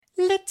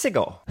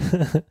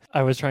Ichigo.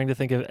 I was trying to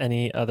think of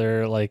any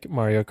other like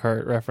Mario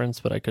Kart reference,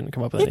 but I couldn't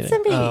come up with It's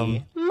anything.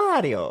 me,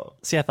 Mario.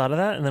 See, I thought of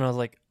that, and then I was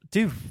like,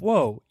 dude,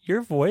 whoa,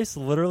 your voice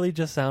literally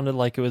just sounded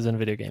like it was in a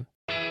video game.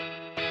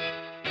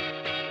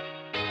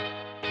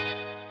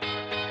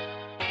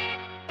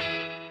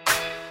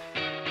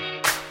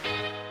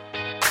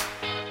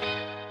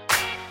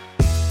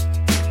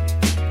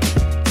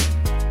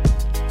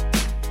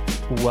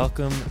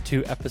 Welcome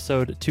to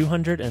episode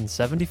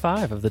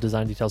 275 of the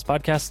Design Details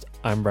Podcast.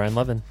 I'm Brian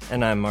Levin.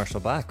 And I'm Marshall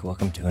Bach.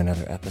 Welcome to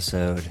another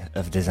episode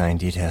of Design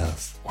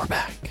Details. We're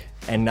back.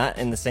 And not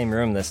in the same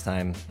room this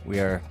time. We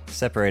are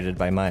separated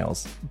by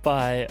miles.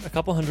 By a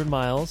couple hundred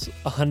miles,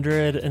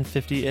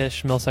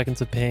 150-ish milliseconds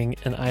of ping,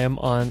 and I am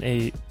on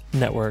a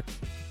network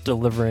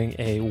delivering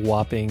a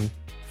whopping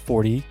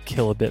 40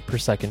 kilobit per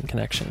second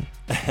connection.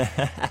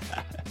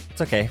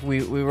 It's okay.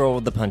 We roll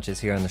with the punches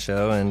here on the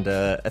show, and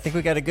I think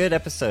we got a good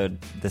episode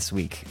this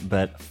week.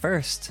 But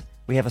first,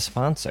 we have a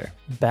sponsor.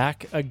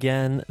 Back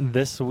again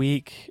this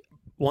week.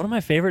 One of my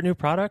favorite new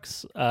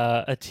products,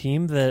 a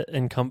team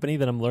and company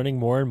that I'm learning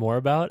more and more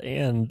about,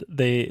 and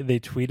they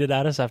tweeted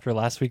at us after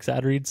last week's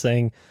ad read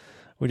saying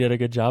we did a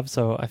good job,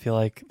 so I feel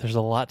like there's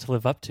a lot to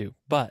live up to.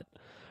 But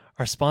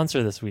our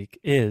sponsor this week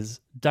is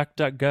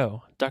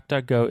DuckDuckGo.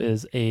 DuckDuckGo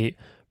is a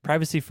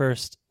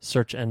privacy-first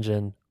search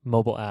engine,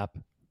 mobile app,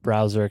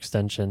 browser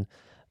extension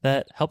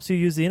that helps you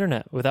use the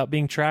internet without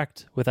being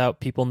tracked, without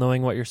people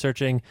knowing what you're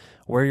searching,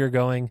 where you're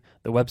going,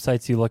 the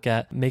websites you look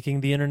at,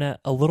 making the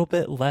internet a little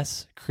bit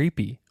less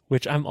creepy,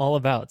 which I'm all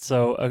about.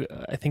 So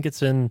I think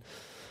it's been,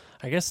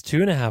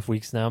 2.5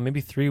 weeks now,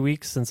 maybe 3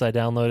 weeks since I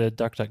downloaded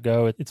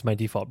DuckDuckGo. It's my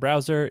default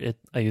browser.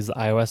 I use the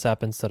iOS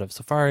app instead of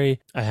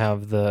Safari. I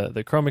have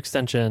the Chrome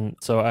extension.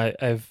 So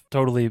I've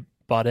totally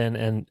bought in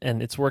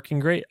and it's working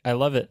great. I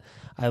love it.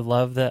 I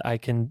love that I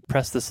can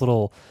press this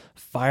little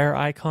fire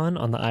icon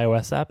on the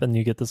iOS app and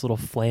you get this little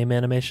flame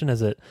animation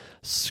as it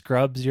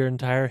scrubs your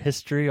entire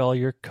history, all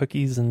your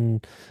cookies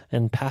and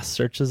past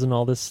searches and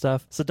all this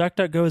stuff. So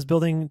DuckDuckGo is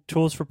building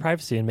tools for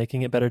privacy and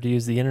making it better to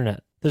use the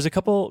internet. There's a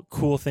couple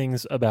cool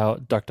things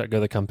about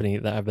DuckDuckGo, the company,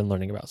 that I've been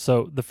learning about.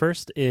 So the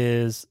first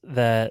is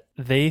that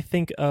they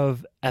think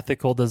of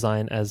ethical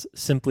design as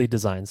simply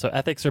design. So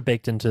ethics are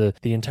baked into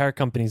the entire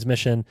company's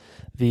mission.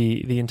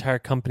 The entire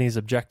company's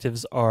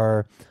objectives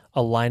are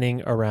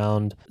aligning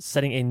around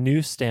setting a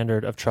new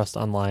standard of trust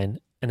online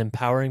and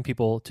empowering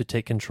people to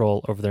take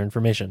control over their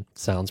information.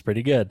 Sounds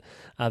pretty good.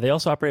 They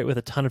also operate with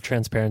a ton of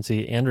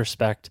transparency and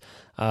respect.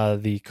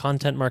 The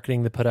content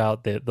marketing they put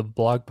out, the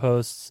blog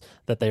posts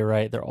that they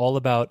write, they're all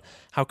about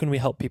how can we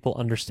help people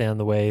understand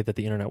the way that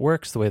the internet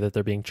works, the way that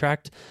they're being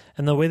tracked,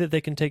 and the way that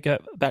they can take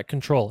back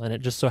control. And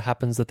it just so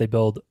happens that they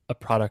build a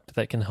product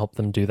that can help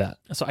them do that.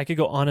 So I could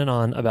go on and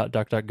on about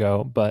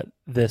DuckDuckGo, but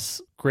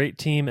this great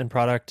team and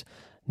product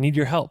need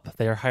your help.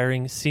 They are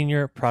hiring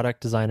senior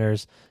product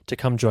designers to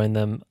come join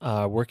them,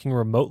 working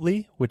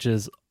remotely, which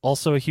is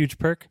also a huge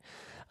perk.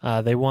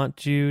 They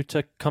want you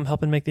to come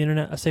help and make the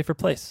internet a safer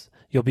place.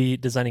 You'll be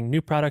designing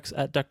new products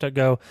at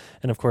DuckDuckGo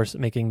and, of course,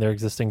 making their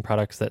existing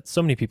products that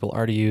so many people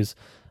already use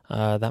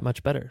that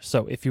much better.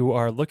 So if you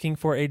are looking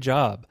for a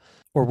job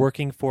or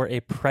working for a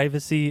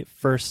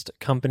privacy-first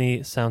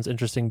company sounds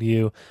interesting to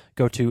you,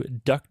 go to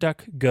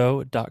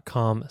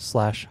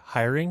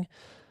duckduckgo.com/hiring.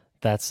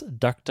 That's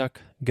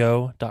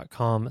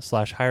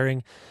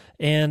duckduckgo.com/hiring.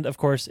 And of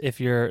course, if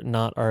you're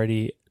not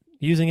already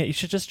using it, you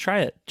should just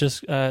try it.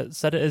 Just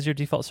set it as your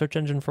default search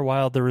engine for a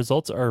while. The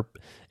results are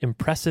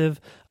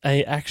impressive.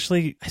 I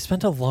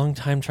spent a long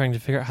time trying to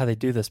figure out how they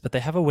do this, but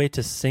they have a way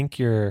to sync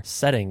your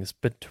settings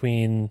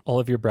between all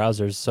of your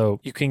browsers. So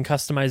you can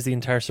customize the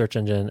entire search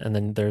engine, and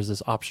then there's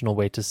this optional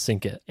way to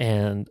sync it.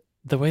 And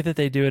the way that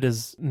they do it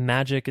is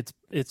magic.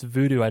 It's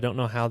voodoo. I don't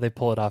know how they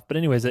pull it off. But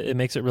anyways, it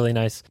makes it really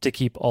nice to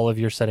keep all of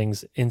your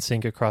settings in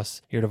sync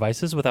across your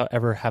devices without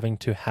ever having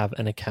to have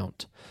an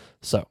account.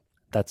 So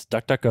that's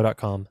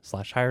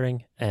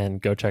duckduckgo.com/hiring,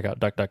 and go check out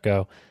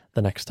DuckDuckGo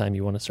the next time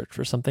you want to search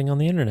for something on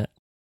the internet.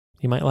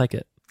 You might like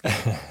it.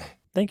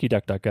 Thank you,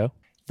 DuckDuckGo.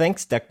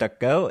 Thanks,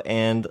 DuckDuckGo,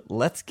 and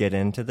let's get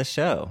into the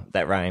show.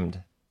 That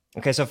rhymed.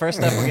 Okay, so first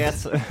up, we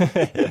got...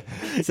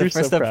 You're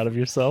so proud of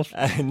yourself.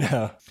 I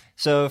know.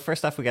 So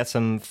first off, we got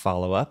some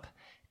follow-up.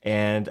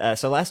 And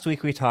so last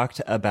week we talked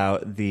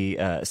about the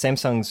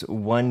Samsung's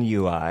One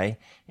UI,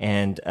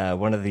 and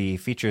one of the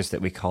features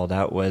that we called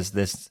out was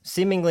this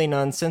seemingly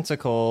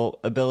nonsensical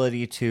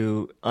ability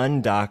to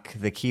undock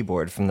the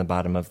keyboard from the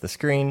bottom of the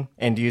screen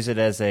and use it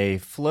as a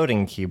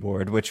floating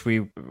keyboard, which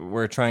we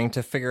were trying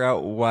to figure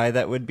out why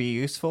that would be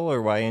useful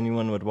or why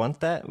anyone would want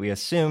that. We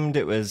assumed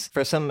it was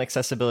for some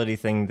accessibility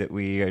thing that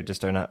we are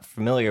not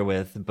familiar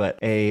with, but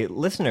a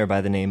listener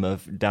by the name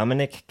of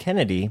Dominic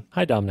Kennedy.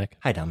 Hi, Dominic.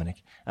 Hi,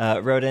 Dominic.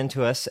 Wrote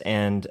into us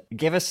and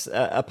gave us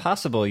a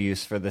possible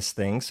use for this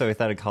thing, so we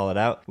thought I'd call it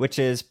out, which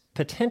is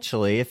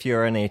potentially, if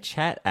you're in a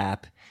chat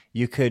app,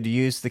 you could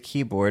use the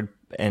keyboard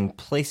and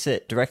place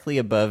it directly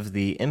above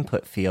the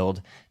input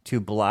field to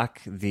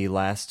block the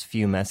last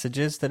few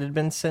messages that had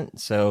been sent.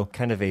 So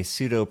kind of a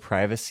pseudo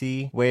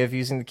privacy way of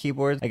using the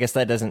keyboard. I guess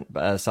that doesn't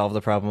solve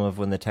the problem of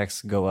when the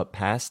texts go up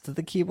past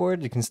the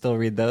keyboard. You can still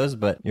read those,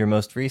 but your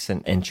most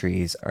recent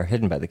entries are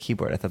hidden by the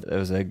keyboard. I thought that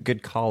was a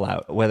good call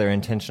out, whether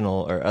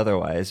intentional or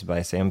otherwise, by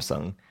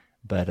Samsung.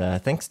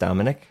 But thanks,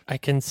 Dominic. I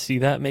can see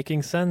that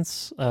making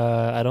sense.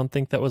 I don't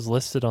think that was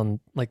listed on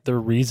like their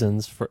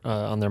reasons for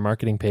on their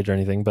marketing page or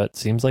anything, but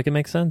seems like it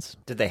makes sense.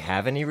 Did they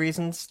have any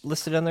reasons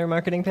listed on their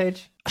marketing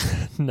page?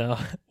 No.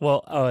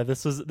 Well,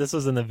 this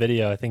was in the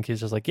video. I think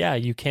he's just like, yeah,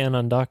 you can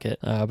undock it,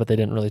 but they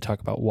didn't really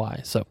talk about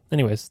why. So,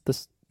 anyways,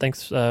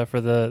 thanks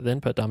for the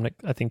input, Dominic.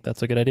 I think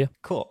that's a good idea.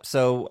 Cool.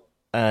 So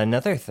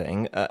another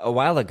thing, a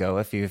while ago,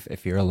 if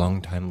you're a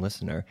longtime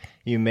listener,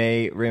 you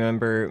may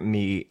remember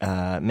me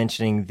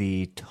mentioning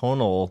the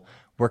tonal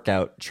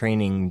workout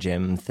training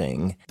gym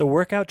thing. The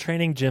workout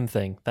training gym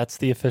thing. That's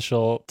the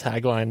official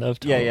tagline of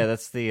Tonal. Yeah,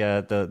 that's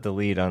the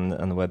lead on the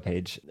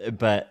webpage.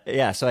 But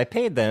yeah, so I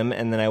paid them,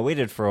 and then I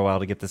waited for a while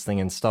to get this thing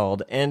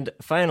installed, and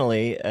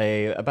finally,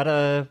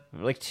 about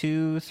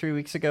 2-3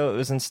 weeks ago, it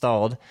was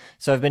installed.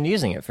 So I've been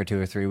using it for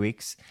 2 or 3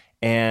 weeks.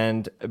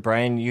 And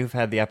Brian, you've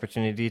had the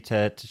opportunity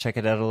to check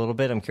it out a little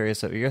bit. I'm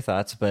curious what your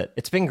thoughts, but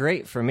it's been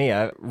great for me.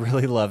 I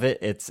really love it.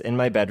 It's in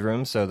my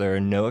bedroom, so there are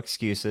no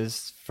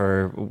excuses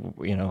for,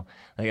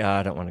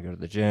 I don't want to go to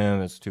the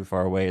gym. It's too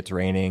far away. It's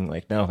raining.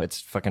 Like, no, it's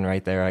fucking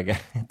right there.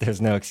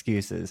 There's no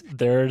excuses.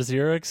 There are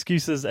zero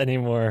excuses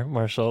anymore,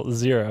 Marshall.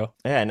 Zero.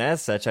 Yeah, and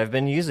as such, I've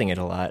been using it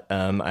a lot.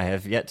 I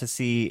have yet to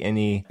see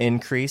any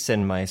increase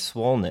in my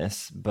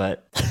swollenness,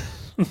 but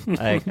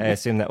I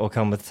assume that will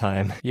come with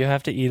time. You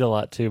have to eat a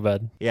lot too,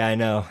 bud. Yeah, I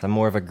know. I'm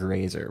more of a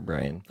grazer,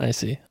 Brian. I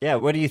see. Yeah,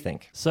 what do you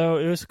think? So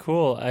it was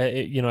cool.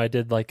 I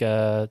did like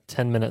a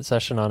 10-minute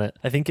session on it.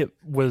 I think it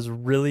was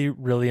really,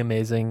 really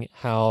amazing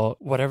how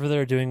whatever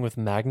they're doing with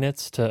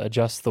magnets to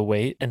adjust the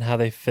weight and how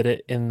they fit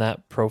it in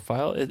that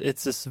profile.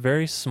 It's this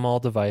very small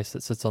device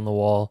that sits on the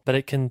wall, but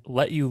it can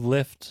let you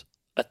lift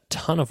a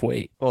ton of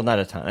weight. Well, not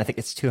a ton. I think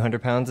it's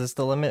 200 pounds is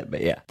the limit,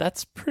 but yeah.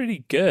 That's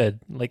pretty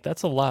good. Like,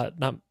 that's a lot.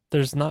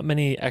 There's not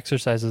many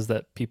exercises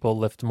that people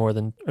lift more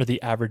than, or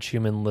the average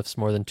human lifts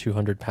more than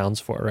 200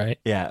 pounds for, right?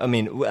 Yeah, I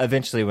mean,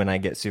 eventually when I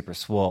get super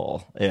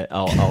swole,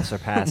 I'll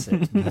surpass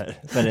it. But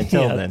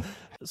until then.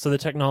 So the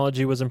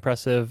technology was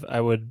impressive.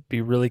 I would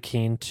be really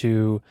keen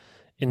to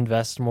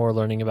invest more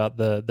learning about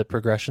the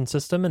progression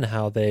system and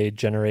how they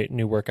generate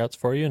new workouts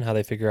for you and how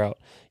they figure out,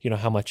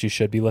 how much you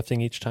should be lifting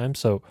each time.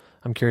 So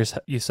I'm curious,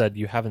 you said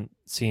you haven't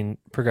seen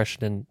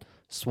progression in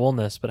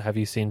swollenness, but have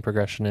you seen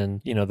progression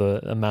in,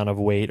 the amount of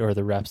weight or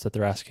the reps that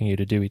they're asking you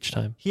to do each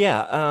time?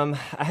 Yeah,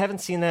 I haven't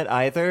seen that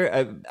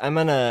either. I'm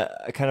on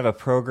a kind of a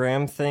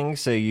program thing,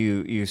 so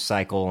you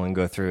cycle and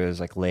go through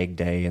as like leg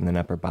day and then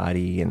upper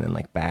body and then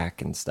like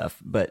back and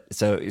stuff. But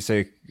so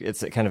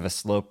it's kind of a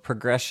slow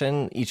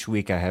progression. Each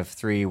week I have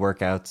 3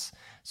 workouts.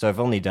 So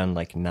I've only done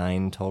like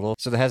 9 total.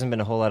 So there hasn't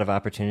been a whole lot of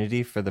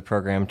opportunity for the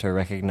program to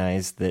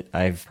recognize that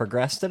I've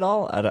progressed at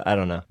all. I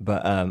don't know.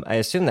 But I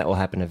assume that will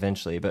happen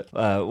eventually. But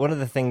one of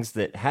the things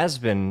that has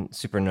been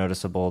super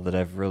noticeable that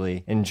I've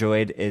really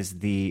enjoyed is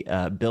the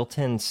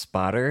built-in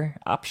spotter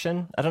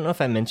option. I don't know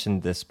if I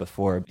mentioned this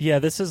before. Yeah,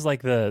 this is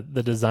like the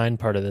design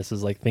part of this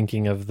is like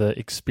thinking of the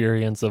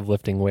experience of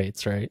lifting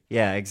weights, right?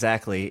 Yeah,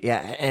 exactly. Yeah,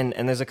 and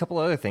there's a couple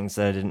other things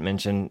that I didn't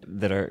mention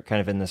that are kind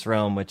of in this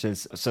realm, which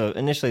is, so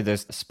initially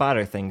there's a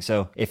spotter thing.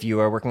 So if you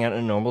are working out in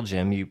a normal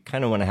gym, you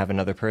kind of want to have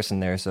another person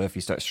there. So if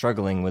you start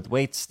struggling with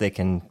weights, they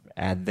can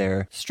add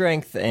their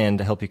strength and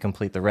help you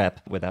complete the rep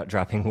without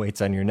dropping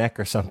weights on your neck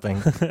or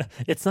something.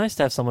 It's nice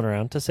to have someone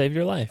around to save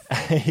your life.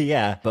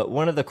 Yeah, but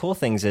one of the cool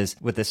things is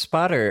with the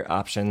spotter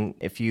option,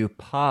 if you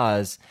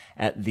pause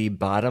at the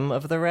bottom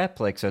of the rep,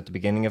 like so at the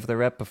beginning of the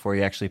rep before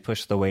you actually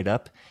push the weight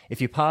up,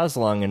 if you pause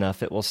long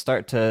enough, it will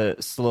start to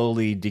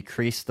slowly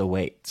decrease the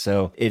weight.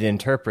 So it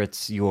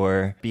interprets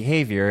your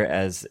behavior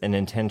as an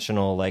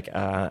intentional,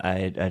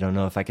 I don't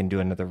know if I can do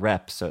another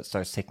rep, so it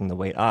starts taking the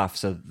weight off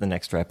so the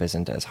next rep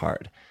isn't as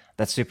hard.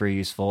 That's super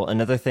useful.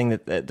 Another thing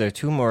that there are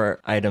 2 more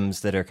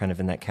items that are kind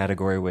of in that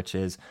category, which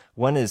is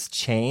one is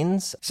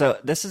chains. So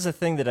this is a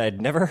thing that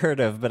I'd never heard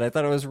of, but I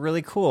thought it was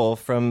really cool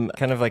from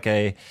kind of like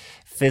a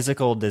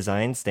physical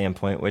design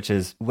standpoint, which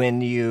is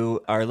when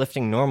you are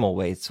lifting normal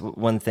weights,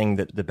 one thing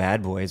that the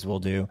bad boys will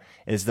do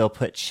is they'll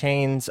put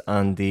chains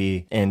on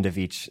the end of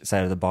each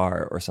side of the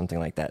bar or something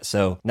like that.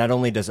 So not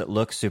only does it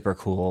look super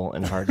cool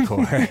and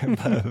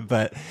hardcore,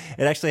 but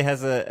it actually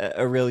has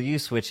a real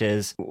use, which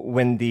is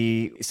when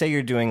say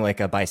you're doing like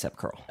a bicep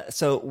curl.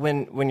 So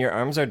when your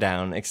arms are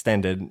down,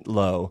 extended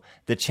low,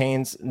 the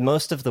chains,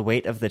 most of the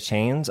weight of the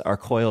chains are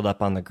coiled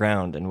up on the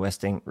ground and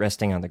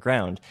resting on the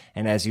ground.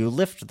 And as you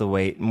lift the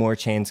weight, more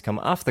chains come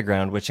off the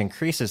ground, which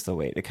increases the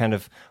weight. It kind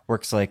of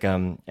works like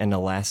an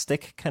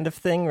elastic kind of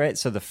thing, right?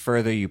 So the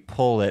further you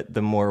pull it,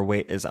 the more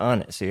weight is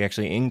on it. So you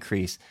actually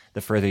increase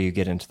the further you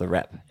get into the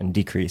rep and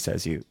decrease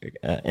as you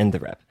end the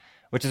rep,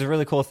 which is a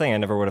really cool thing. I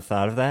never would have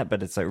thought of that,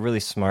 but it's a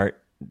really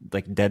smart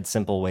like dead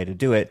simple way to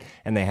do it,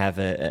 and they have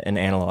an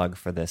analog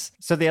for this.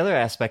 So the other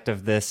aspect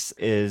of this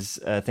is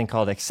a thing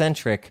called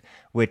eccentric,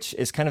 which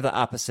is kind of the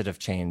opposite of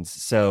chains.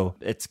 So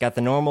it's got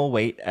the normal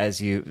weight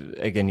as you,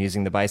 again,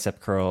 using the bicep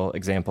curl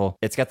example,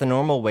 it's got the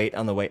normal weight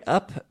on the way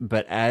up,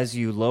 but as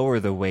you lower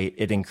the weight,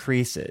 it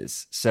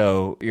increases.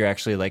 So you're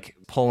actually like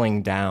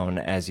pulling down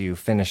as you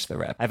finish the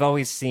rep. I've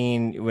always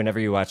seen whenever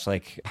you watch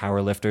like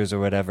power lifters or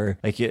whatever,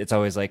 like it's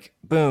always like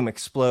boom,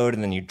 explode,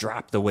 and then you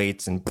drop the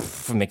weights and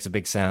poof, it makes a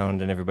big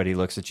sound and everybody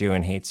looks at you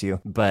and hates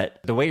you. But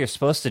the way you're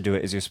supposed to do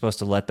it is you're supposed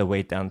to let the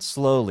weight down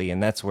slowly,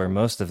 and that's where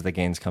most of the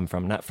gains come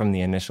from, not from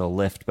the initial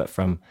lift, but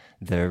from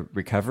the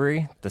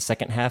recovery, the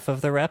second half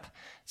of the rep.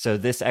 So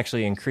this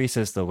actually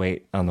increases the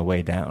weight on the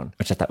way down,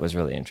 which I thought was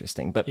really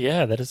interesting. But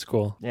yeah, that is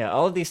cool. Yeah,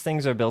 all of these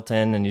things are built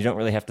in, and you don't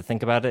really have to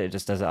think about it. It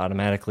just does it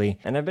automatically,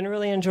 and I've been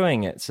really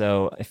enjoying it.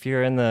 So if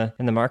you're in the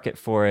market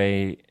for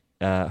a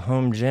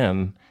home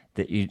gym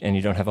and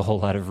you don't have a whole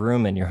lot of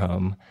room in your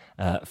home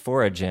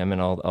for a gym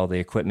and all the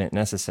equipment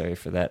necessary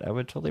for that, I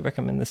would totally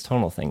recommend this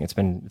tonal thing. It's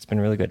been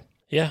really good.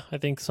 Yeah, I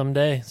think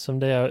someday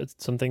it's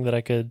something that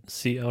I could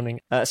see owning.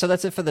 So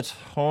that's it for the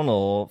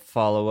tonal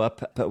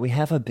follow-up, but we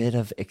have a bit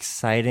of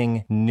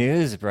exciting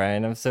news,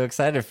 Brian. I'm so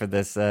excited for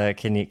this.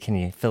 Can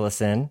you fill us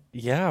in?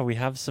 Yeah, we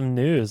have some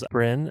news.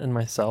 Bryn and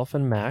myself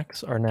and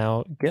Max are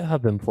now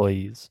GitHub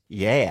employees.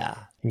 Yeah.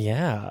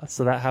 Yeah,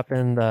 so that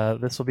happened.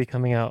 This will be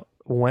coming out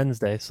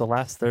Wednesday. So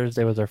last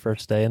Thursday was our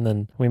first day, and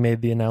then we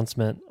made the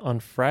announcement on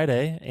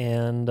Friday.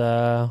 And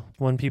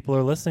when people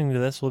are listening to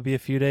this, we'll be a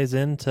few days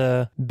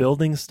into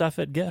building stuff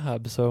at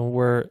GitHub. So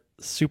we're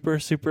super,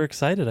 super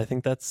excited. I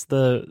think that's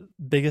the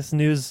biggest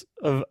news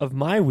of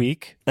my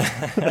week.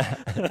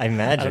 I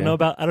imagine.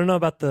 I don't know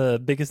about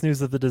the biggest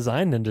news of the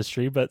design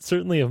industry, but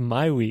certainly of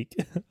my week.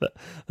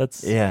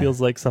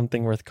 Feels like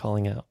something worth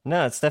calling out.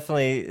 No, it's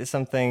definitely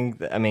something,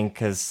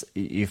 because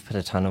you've put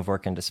a ton of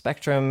work into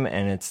Spectrum,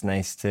 and it's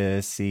nice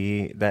to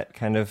see that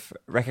kind of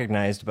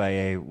recognized by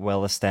a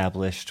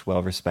well-established,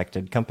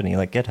 well-respected company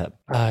like GitHub.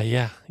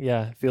 Yeah,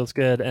 it feels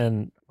good.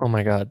 And oh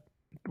my God,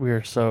 we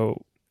are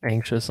so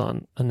anxious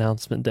on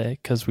announcement day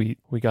because we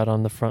got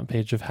on the front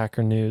page of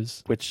Hacker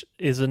News, which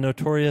is a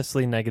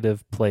notoriously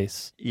negative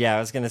place. Yeah, I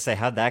was going to say,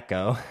 how'd that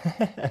go?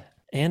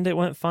 And it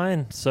went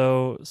fine.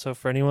 So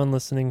for anyone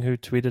listening who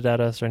tweeted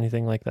at us or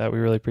anything like that, we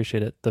really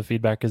appreciate it. The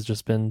feedback has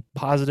just been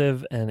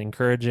positive and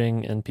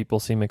encouraging, and people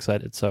seem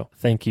excited. So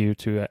thank you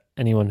to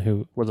anyone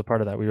who was a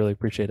part of that. We really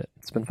appreciate it.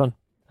 It's been fun.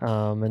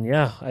 And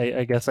yeah,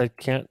 I guess I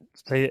can't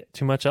say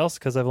too much else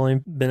because I've only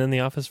been in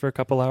the office for a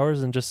couple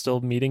hours and just still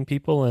meeting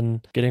people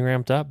and getting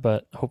ramped up.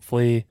 But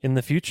hopefully in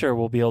the future,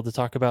 we'll be able to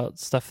talk about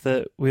stuff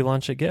that we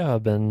launch at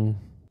GitHub, and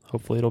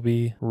hopefully it'll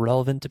be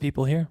relevant to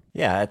people here.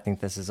 Yeah, I think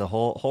this is a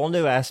whole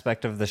new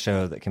aspect of the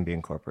show that can be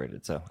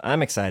incorporated. So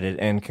I'm excited,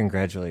 and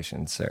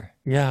congratulations, sir.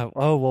 Yeah.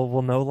 Oh, well,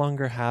 we'll no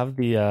longer have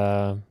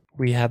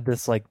we had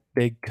this like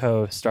big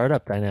co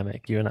startup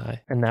dynamic, you and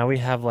I, and now we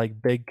have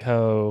like big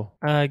co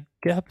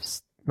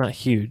GitHub's not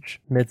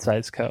huge,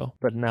 mid-sized co,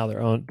 but now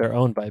they're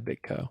owned by a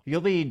big co.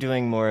 You'll be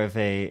doing more of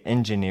a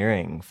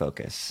engineering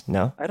focus,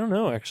 no? I don't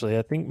know, actually.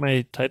 I think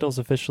my title's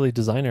officially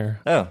designer.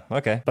 Oh,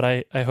 okay. But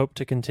I hope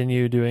to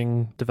continue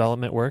doing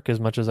development work as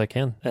much as I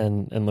can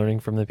and learning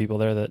from the people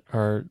there that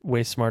are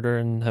way smarter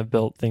and have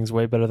built things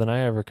way better than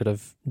I ever could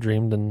have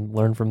dreamed, and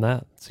learn from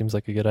that. Seems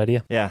like a good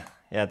idea. Yeah,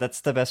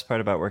 that's the best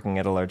part about working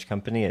at a large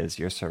company is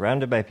you're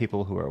surrounded by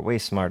people who are way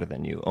smarter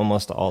than you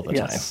almost all the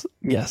time.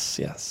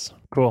 Yes.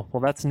 Cool.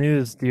 Well, that's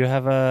news. Do you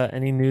have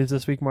any news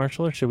this week,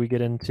 Marshall, or should we get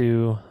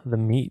into the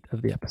meat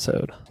of the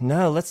episode?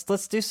 No,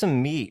 let's do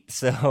some meat.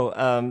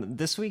 So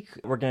this week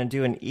we're going to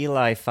do an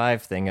Eli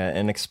 5 thing,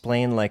 an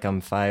explain like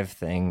I'm 5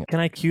 thing. Can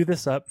I cue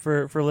this up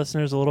for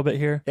listeners a little bit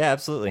here? Yeah,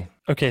 absolutely.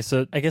 Okay,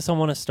 so I guess I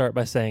want to start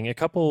by saying a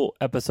couple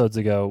episodes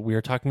ago, we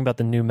were talking about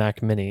the new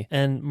Mac Mini.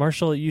 And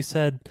Marshall, you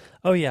said,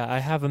 oh yeah, I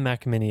have a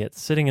Mac Mini.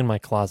 It's sitting in my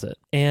closet.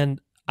 And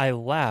I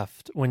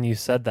laughed when you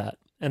said that.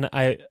 And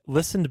I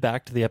listened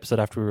back to the episode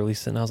after we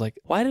released it, and I was like,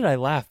 why did I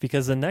laugh?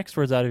 Because the next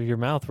words out of your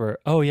mouth were,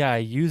 oh yeah, I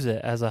use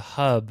it as a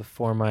hub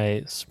for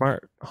my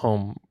smart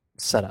home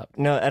setup.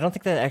 No, I don't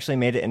think that actually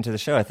made it into the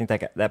show. I think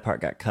that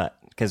part got cut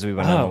because we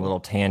went on a little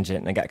tangent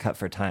and it got cut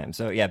for time.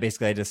 So yeah,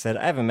 basically I just said,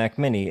 I have a Mac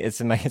Mini. It's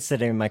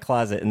sitting in my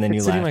closet, and then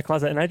it's sitting in my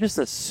closet, and I just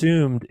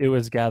assumed it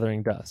was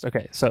gathering dust.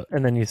 Okay, so,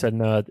 and then you said,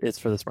 no, it's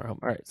for the smart home.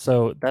 All right,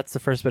 so that's the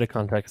first bit of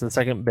context. The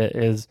second bit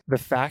is the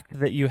fact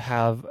that you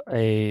have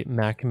a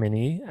Mac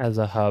Mini as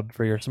a hub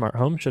for your smart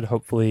home should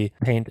hopefully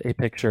paint a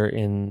picture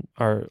in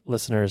our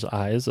listeners'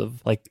 eyes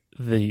of like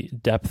the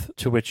depth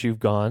to which you've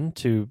gone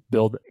to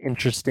build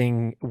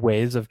interesting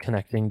ways of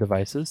connecting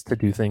devices to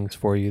do things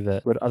for you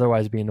that would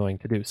otherwise be annoying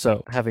to do.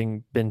 So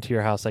having been to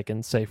your house, I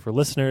can say for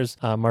listeners,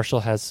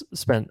 Marshall has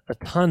spent a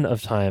ton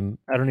of time.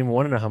 I don't even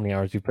want to know how many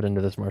hours you put into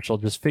this, Marshall,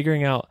 just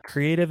figuring out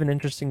creative and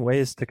interesting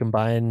ways to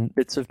combine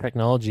bits of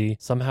technology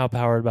somehow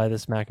powered by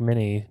this Mac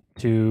Mini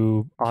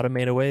to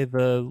automate away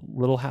the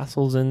little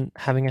hassles in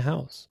having a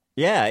house.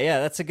 Yeah,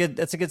 that's a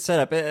good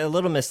setup. A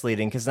little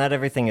misleading because not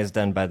everything is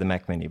done by the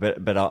Mac Mini,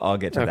 but I'll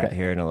get to that Okay.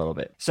 here in a little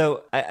bit.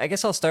 So I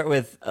guess I'll start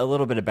with a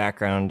little bit of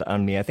background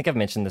on me. I think I've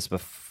mentioned this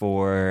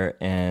before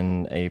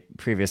in a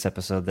previous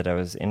episode that I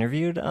was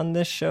interviewed on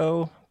this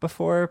show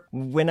before.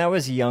 When I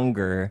was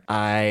younger,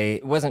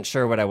 I wasn't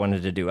sure what I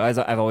wanted to do. I've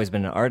always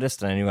been an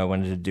artist, and I knew I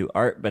wanted to do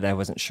art, but I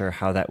wasn't sure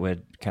how that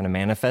would kind of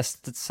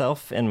manifest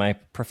itself in my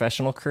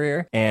professional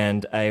career.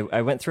 And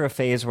I went through a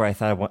phase where I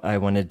thought I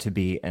wanted to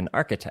be an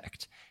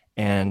architect.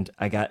 And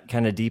I got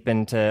kind of deep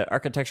into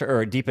architecture,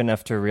 or deep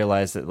enough to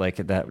realize that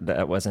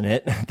that wasn't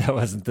it. That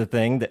wasn't the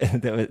thing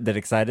that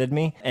excited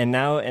me. And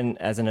now, and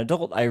as an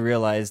adult, I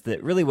realized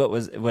that really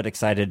what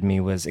excited me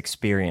was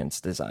experience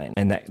design,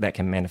 and that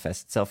can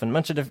manifest itself in a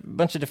bunch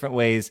of different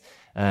ways,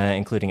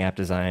 including app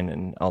design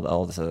and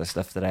all this other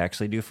stuff that I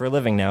actually do for a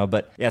living now.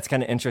 But yeah, it's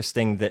kind of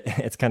interesting that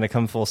it's kind of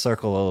come full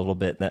circle a little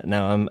bit. That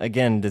now I'm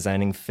again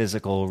designing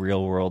physical,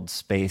 real world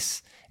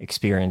space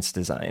experience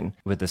design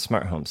with the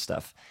smart home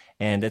stuff.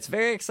 And it's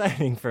very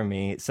exciting for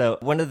me. So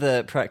one of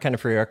the kind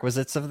of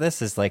prerequisites of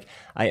this is like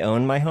I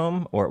own my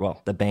home, or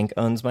well, the bank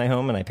owns my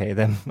home and I pay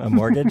them a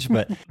mortgage.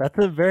 But That's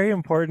a very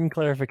important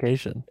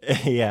clarification.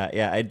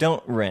 yeah, I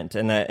don't rent.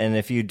 And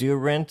if you do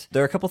rent,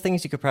 there are a couple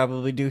things you could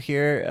probably do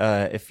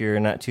here if you're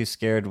not too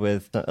scared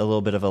with a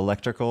little bit of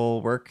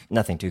electrical work.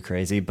 Nothing too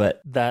crazy,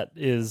 but That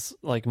is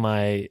like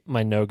my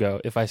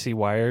no-go. If I see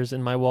wires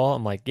in my wall,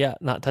 I'm like, yeah,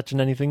 not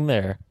touching anything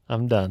there.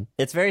 I'm done.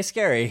 it's very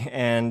scary,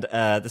 and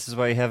this is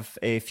why you have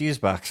a fuse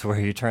box where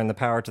you turn the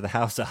power to the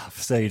house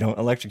off so you don't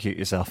electrocute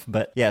yourself.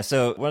 But yeah,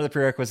 so one of the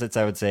prerequisites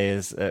I would say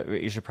is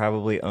you should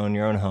probably own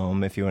your own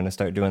home if you want to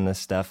start doing this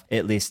stuff,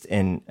 at least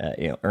in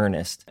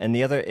earnest. And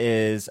the other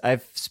is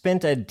I've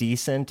spent a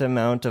decent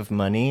amount of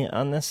money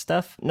on this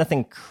stuff.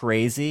 Nothing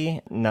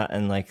crazy, not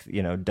in like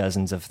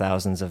dozens of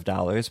thousands of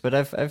dollars, but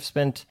I've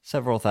spent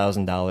several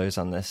 $1,000s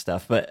on this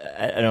stuff. But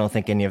I don't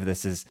think any of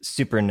this is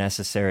super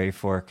necessary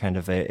for kind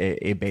of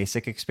a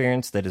basic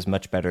experience that is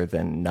much better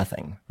than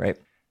nothing, right?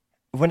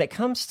 When it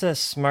comes to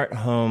smart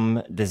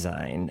home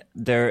design,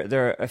 there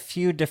are a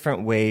few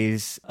different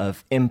ways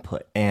of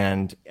input,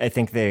 and I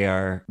think they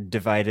are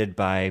divided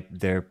by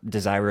their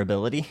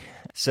desirability.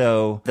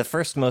 So the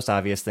first most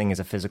obvious thing is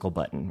a physical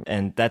button,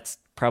 and that's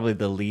probably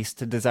the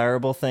least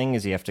desirable thing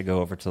is you have to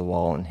go over to the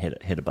wall and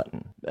hit a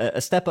button.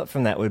 A step up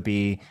from that would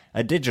be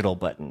a digital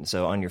button,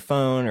 so on your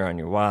phone or on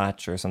your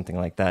watch or something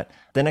like that.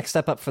 The next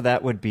step up for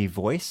that would be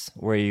voice,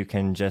 where you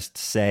can just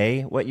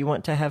say what you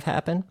want to have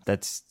happen.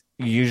 That's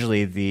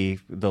usually the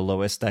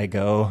lowest I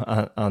go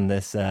on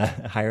this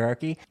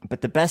hierarchy. But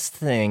the best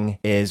thing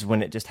is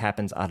when it just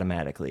happens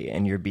automatically,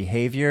 and your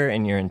behavior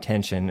and your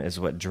intention is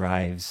what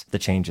drives the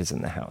changes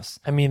in the house.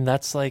 I mean,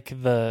 that's like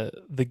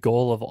the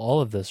goal of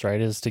all of this, right?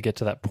 Is to get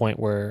to that point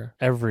where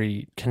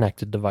every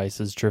connected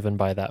device is driven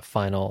by that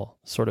final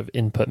sort of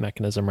input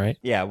mechanism, right?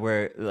 Yeah,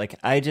 where like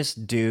I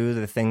just do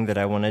the thing that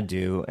I want to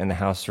do and the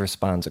house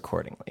responds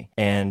accordingly.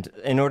 And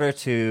in order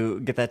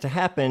to get that to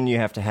happen, you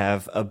have to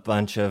have a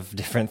bunch of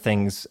different things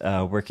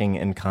working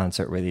in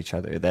concert with each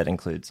other. That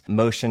includes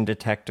motion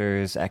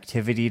detectors,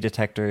 activity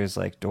detectors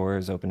like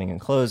doors opening and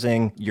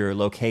closing, your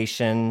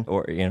location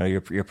or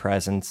your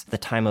presence, the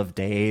time of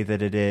day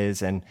that it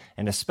is, and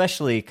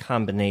especially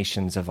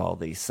combinations of all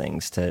these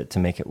things to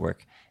make it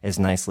work as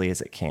nicely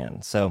as it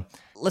can. So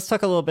let's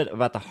talk a little bit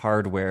about the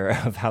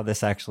hardware of how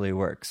this actually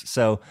works.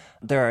 So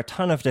there are a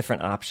ton of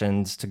different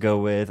options to go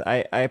with.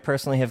 I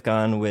personally have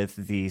gone with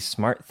the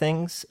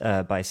SmartThings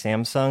by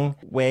Samsung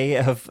way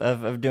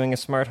of doing a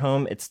smart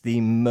home. It's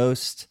the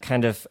most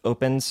kind of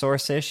open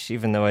source-ish,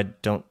 even though I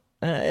don't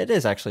it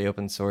is actually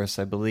open source,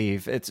 I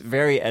believe. It's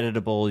very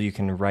editable. You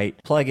can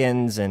write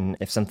plugins, and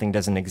if something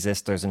doesn't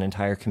exist, there's an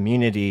entire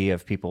community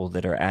of people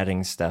that are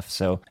adding stuff.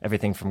 So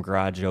everything from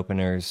garage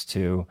openers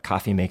to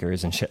coffee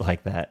makers and shit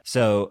like that.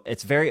 So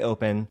it's very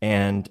open,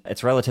 and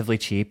it's relatively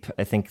cheap.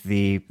 I think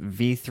the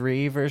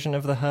V3 version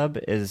of the hub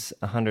is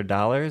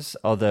 $100,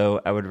 although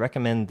I would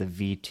recommend the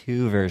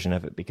V2 version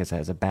of it because it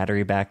has a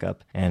battery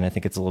backup, and I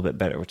think it's a little bit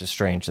better, which is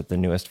strange that the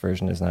newest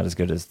version is not as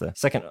good as the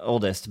second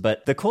oldest.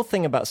 But the cool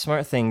thing about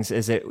SmartThings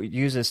is it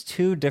uses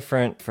two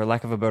different, for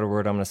lack of a better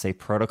word, I'm going to say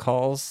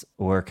protocols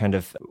or kind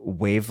of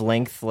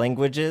wavelength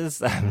languages.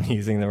 I'm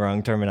using the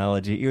wrong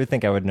terminology. You would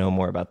think I would know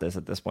more about this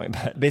at this point.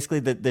 But basically,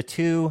 the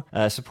two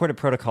supported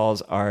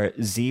protocols are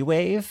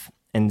Z-Wave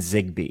and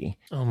Zigbee.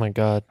 Oh my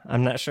God.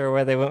 I'm not sure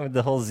why they went with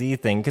the whole Z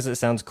thing because it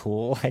sounds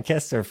cool, I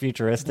guess, or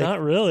futuristic.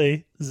 Not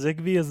really.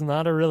 Zigbee is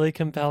not a really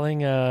compelling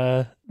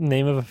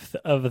name of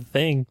a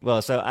thing.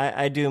 Well, so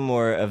I do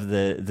more of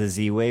the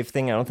Z-Wave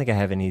thing. I don't think I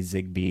have any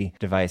Zigbee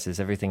devices.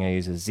 Everything I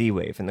use is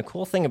Z-Wave. And the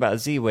cool thing about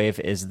Z-Wave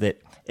is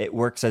that it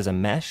works as a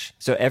mesh.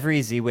 So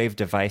every Z-Wave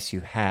device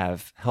you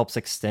have helps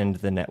extend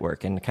the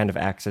network and kind of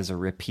acts as a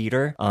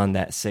repeater on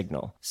that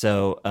signal.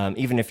 So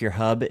even if your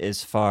hub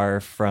is far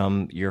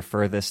from your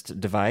furthest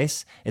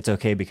device, it's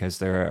okay because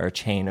there are a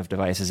chain of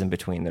devices in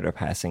between that are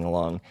passing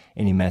along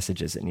any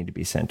messages that need to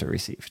be sent or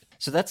received.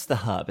 So So that's the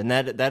hub, and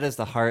that is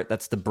the heart,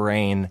 that's the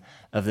brain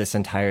of this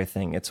entire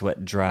thing. It's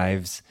what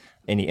drives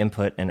any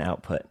input and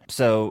output.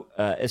 So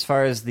as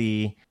far as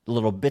the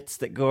little bits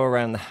that go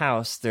around the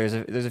house, there's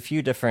a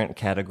few different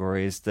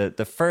categories.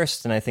 The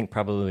first, and I think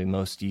probably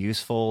most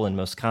useful and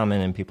most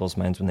common in people's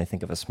minds when they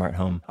think of a smart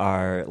home,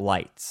 are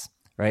lights,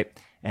 right?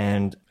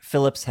 And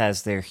Philips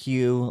has their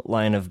Hue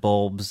line of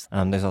bulbs.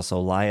 There's also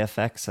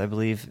Li-FX, I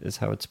believe is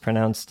how it's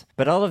pronounced.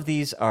 But all of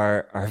these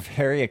are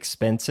very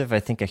expensive. I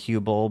think a Hue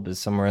bulb is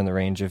somewhere in the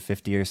range of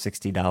 $50 or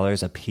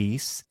 $60 a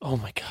piece. Oh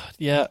my God.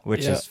 Yeah.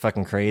 Which is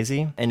fucking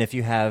crazy. And if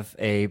you have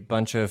a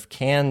bunch of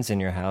cans in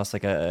your house,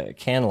 like a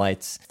can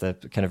lights, the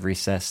kind of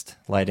recessed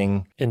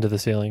lighting into the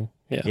ceiling.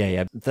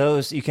 Yeah.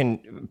 Those, you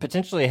can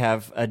potentially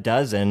have a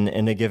dozen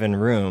in a given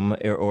room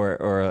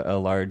or a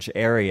large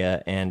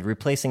area, and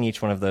replacing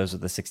each one of those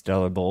with a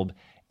 $60 bulb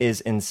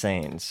is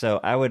insane. So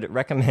I would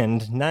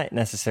recommend not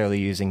necessarily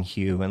using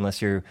Hue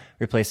unless you're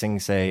replacing,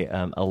 say,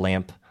 a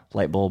lamp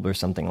light bulb or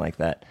something like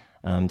that.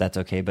 That's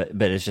okay, but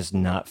it's just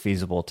not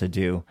feasible to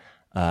do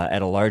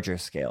at a larger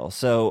scale.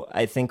 So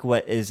I think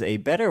what is a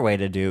better way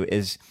to do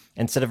is,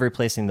 instead of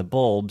replacing the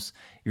bulbs,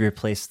 you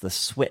replace the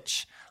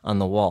switch on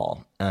the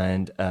wall.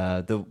 And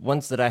the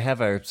ones that I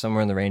have are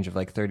somewhere in the range of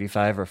like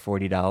 $35 or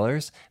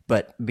 $40.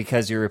 But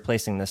because you're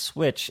replacing the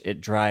switch, it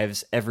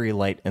drives every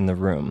light in the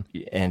room.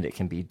 And it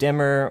can be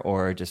dimmer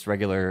or just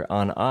regular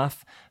on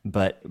off.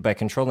 But by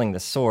controlling the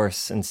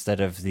source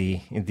instead of the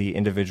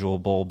individual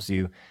bulbs,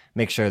 you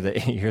make sure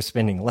that you're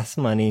spending less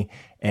money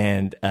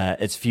and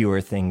it's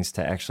fewer things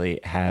to actually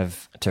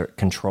have to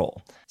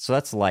control. So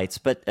that's lights.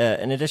 But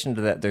in addition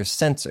to that, there's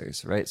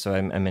sensors, right? So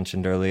I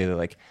mentioned earlier,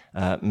 like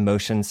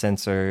motion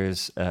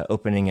sensors,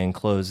 opening and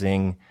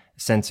closing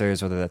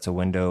sensors, whether that's a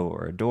window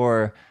or a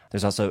door.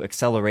 There's also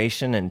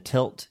acceleration and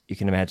tilt. You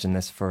can imagine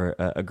this for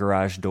a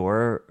garage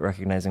door,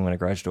 recognizing when a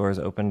garage door is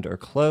opened or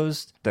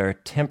closed. There are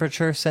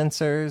temperature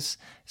sensors,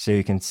 so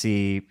you can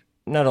see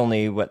not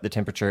only what the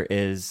temperature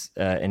is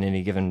in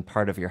any given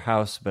part of your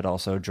house, but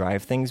also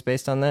drive things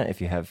based on that.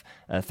 If you have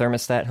a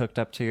thermostat hooked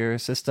up to your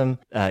system,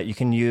 you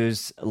can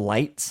use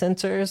light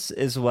sensors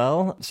as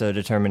well. So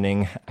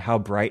determining how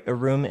bright a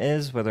room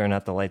is, whether or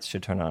not the lights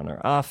should turn on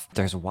or off.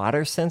 There's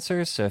water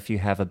sensors. So if you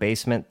have a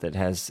basement that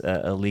has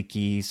a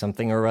leaky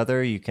something or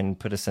other, you can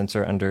put a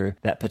sensor under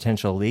that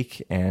potential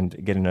leak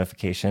and get a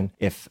notification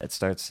if it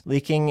starts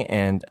leaking.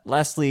 And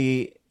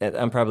lastly,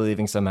 I'm probably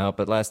leaving some out,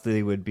 but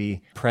lastly would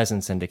be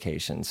presence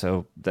indication.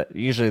 So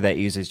usually that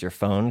uses your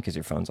phone because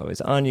your phone's always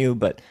on you.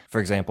 But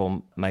for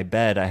example, my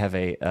bed, I have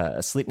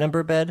a Sleep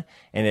Number bed,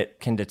 and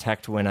it can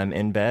detect when I'm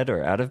in bed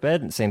or out of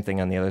bed. And same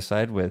thing on the other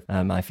side with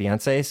my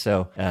fiance.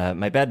 So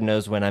my bed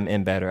knows when I'm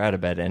in bed or out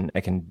of bed, and I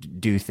can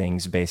do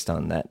things based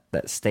on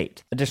that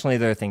state. Additionally,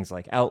 there are things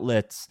like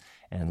outlets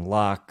and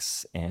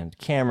locks and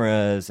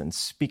cameras and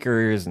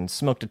speakers and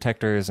smoke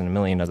detectors and a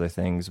million other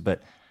things.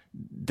 But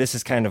this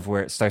is kind of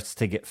where it starts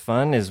to get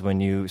fun, is when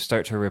you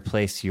start to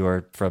replace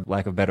your, for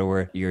lack of a better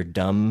word, your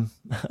dumb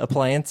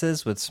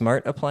appliances with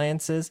smart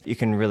appliances. You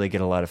can really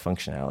get a lot of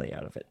functionality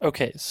out of it.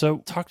 Okay, so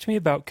talk to me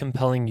about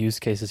compelling use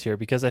cases here,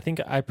 because I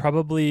think I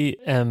probably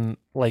am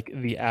like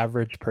the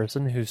average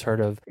person who's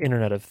heard of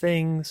Internet of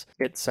Things.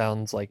 It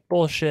sounds like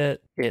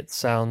bullshit. It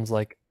sounds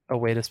like a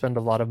way to spend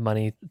a lot of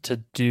money to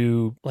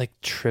do like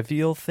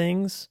trivial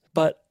things.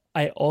 But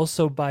I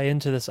also buy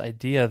into this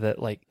idea that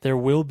like there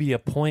will be a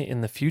point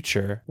in the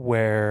future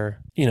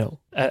where, you know,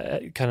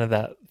 kind of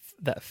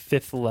that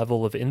fifth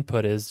level of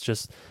input is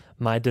just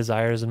my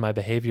desires and my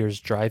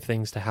behaviors drive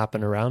things to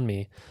happen around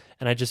me.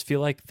 And I just feel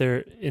like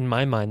in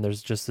my mind,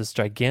 there's just this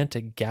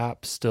gigantic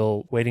gap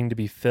still waiting to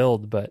be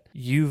filled. But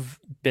you've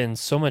been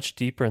so much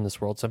deeper in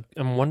this world. So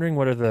I'm wondering,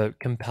 what are the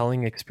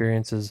compelling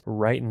experiences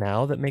right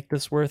now that make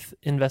this worth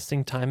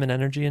investing time and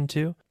energy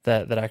into,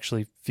 that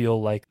actually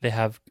feel like they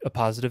have a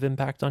positive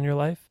impact on your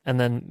life? And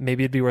then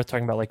maybe it'd be worth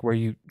talking about like where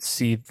you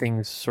see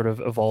things sort of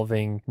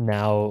evolving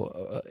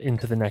now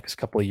into the next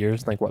couple of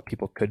years, like what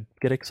people could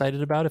get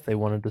excited about if they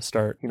wanted to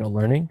start, you know,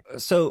 learning.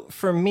 So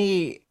for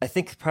me, I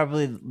think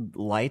probably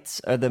lights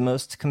are the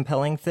most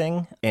compelling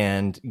thing,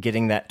 and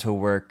getting that to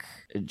work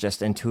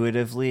just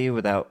intuitively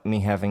without me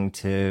having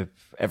to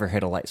ever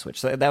hit a light switch.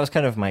 So that was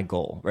kind of my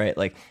goal, right?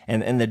 Like,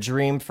 and the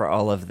dream for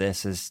all of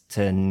this is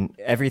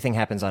everything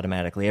happens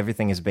automatically.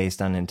 Everything is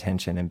based on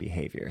intention and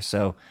behavior.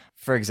 So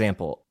for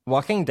example,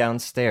 walking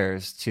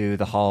downstairs to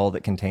the hall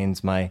that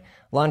contains my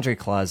laundry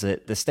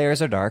closet, the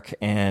stairs are dark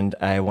and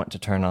I want to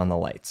turn on the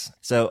lights.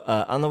 So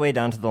on the way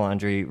down to the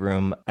laundry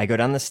room, I go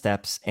down the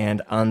steps,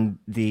 and on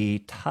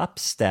the top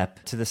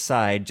step to the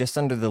side, just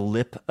under the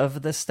lip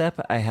of the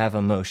step, I have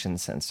a motion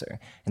sensor.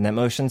 And that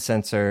motion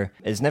sensor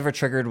is never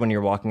triggered when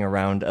you're walking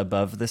around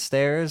above the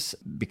stairs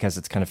because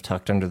it's kind of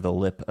tucked under the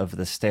lip of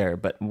the stair.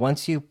 But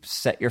once you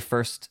set your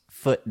first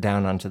foot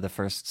down onto the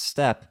first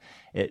step,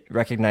 it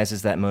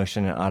recognizes that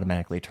motion and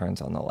automatically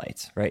turns on the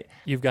lights, right?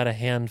 You've got a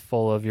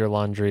handful of your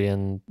laundry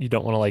and you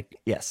don't want to like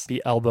Yes.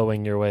 be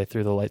elbowing your way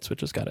through the light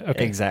switches. Got it.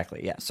 Okay.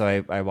 Exactly. Yeah.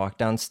 So I walk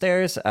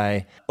downstairs,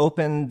 I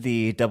open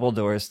the double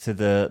doors to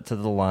the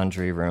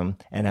laundry room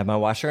and have my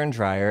washer and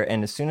dryer.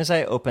 And as soon as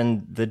I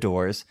open the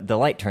doors, the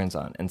light turns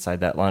on inside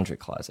that laundry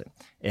closet.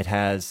 It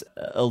has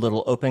a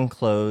little open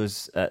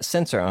close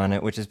sensor on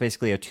it, which is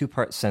basically a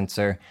 2-part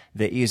sensor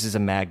that uses a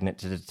magnet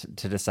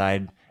to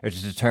decide or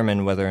to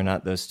determine whether or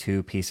not those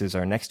two pieces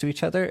are next to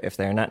each other. If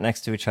they're not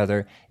next to each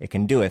other, it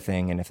can do a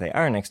thing. And if they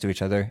are next to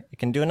each other, it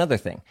can do another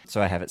thing.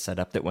 So I have it set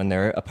up that when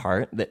they're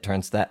apart, that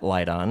turns that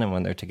light on. And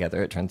when they're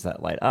together, it turns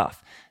that light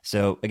off.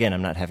 So again,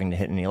 I'm not having to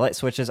hit any light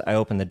switches. I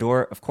open the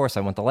door. Of course,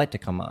 I want the light to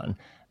come on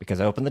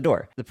because I opened the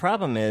door. The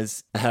problem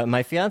is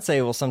my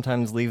fiance will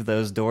sometimes leave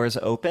those doors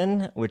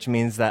open, which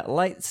means that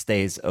light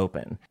stays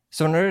open.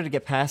 So in order to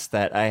get past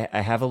that,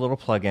 I have a little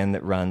plugin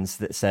that runs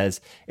that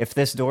says, if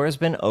this door has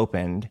been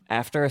opened,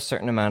 after a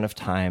certain amount of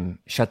time,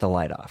 shut the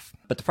light off.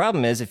 But the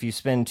problem is if you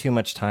spend too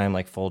much time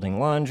like folding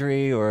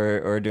laundry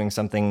or doing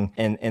something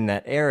in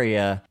that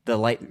area, the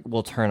light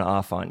will turn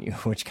off on you,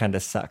 which kind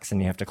of sucks. And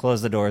you have to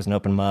close the doors and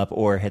open them up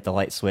or hit the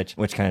light switch,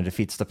 which kind of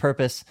defeats the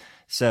purpose.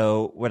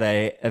 So what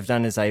I have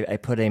done is I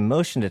put a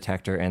motion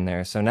detector in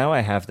there. So now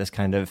I have this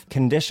kind of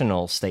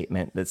conditional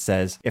statement that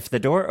says, if the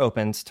door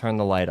opens, turn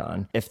the light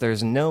on. If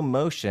there's no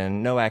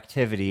motion, no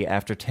activity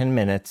after 10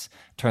 minutes,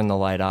 turn the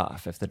light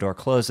off. If the door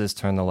closes,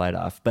 turn the light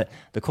off. But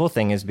the cool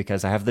thing is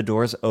because I have the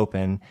doors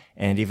open,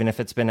 and even if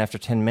it's been after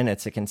 10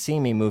 minutes, it can see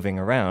me moving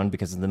around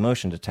because of the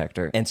motion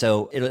detector. And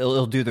so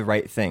it'll do the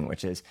right thing,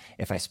 which is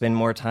if I spend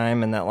more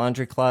time in that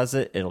laundry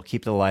closet, it'll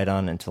keep the light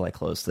on until I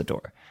close the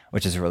door,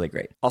 which is really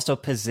great. Also,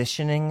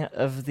 positioning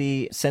of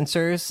the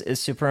sensors is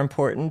super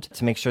important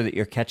to make sure that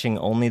you're catching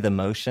only the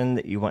motion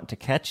that you want to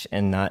catch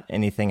and not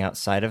anything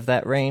outside of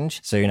that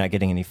range, so you're not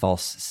getting any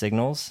false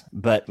signals.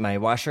 But my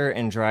washer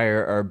and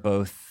dryer are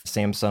both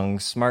Samsung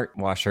smart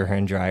washer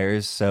and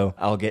dryers, so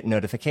I'll get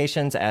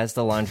notifications as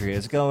the laundry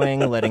is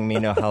going, letting me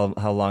know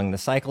how long the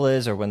cycle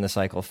is or when the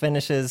cycle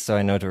finishes, so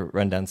I know to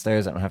run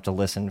downstairs. I don't have to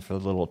listen for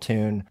the little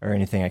tune or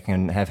anything. I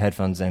can have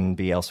headphones and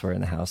be elsewhere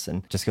in the house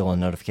and just get a little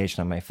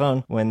notification on my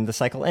phone when the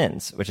cycle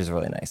ends, which is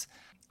really nice.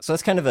 So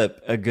that's kind of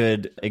a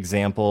good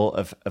example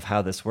of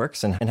how this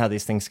works and how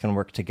these things can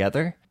work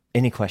together.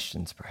 Any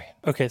questions, Brian?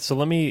 Okay, so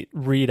let me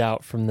read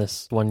out from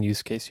this one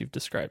use case you've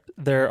described.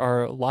 There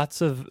are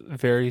lots of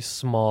very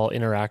small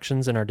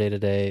interactions in our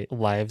day-to-day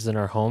lives in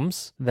our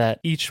homes that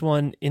each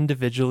one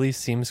individually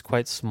seems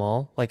quite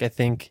small. Like I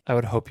think I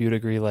would hope you'd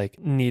agree, like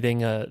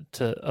needing a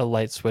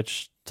light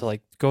switch to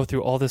like go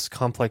through all this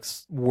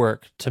complex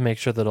work to make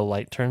sure that a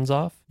light turns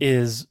off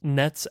is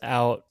nets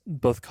out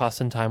both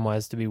cost and time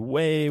wise to be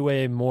way,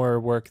 way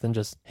more work than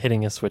just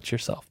hitting a switch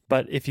yourself.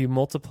 But if you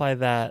multiply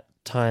that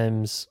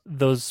times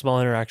those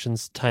small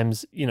interactions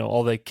times,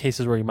 all the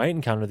cases where you might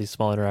encounter these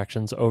small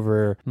interactions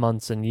over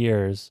months and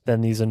years,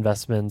 then these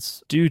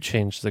investments do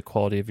change the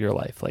quality of your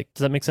life. Like,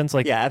 does that make sense?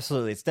 Like, yeah,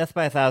 absolutely. It's death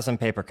by 1,000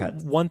 paper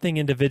cuts. One thing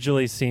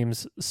individually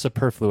seems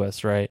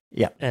superfluous, right?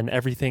 Yeah. And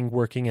everything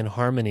working in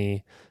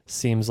harmony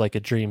seems like a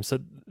dream. So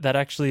that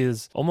actually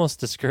is almost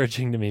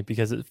discouraging to me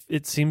because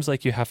it seems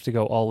like you have to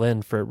go all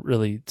in for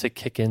really to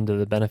kick into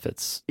the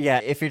benefits. Yeah,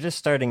 if you're just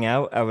starting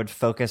out, I would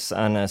focus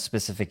on a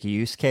specific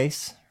use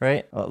case,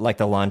 right? Like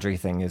the laundry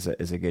thing is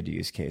a good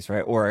use case,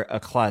 right? Or a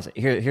closet.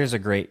 Here's a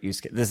great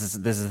use case. This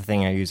is the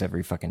thing I use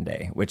every fucking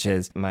day, which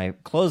is my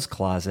clothes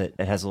closet.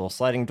 It has a little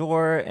sliding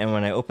door, and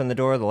when I open the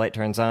door, the light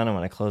turns on, and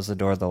when I close the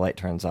door, the light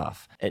turns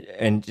off.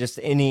 And just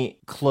any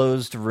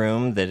closed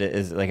room that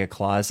is like a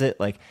closet,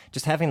 like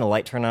just having the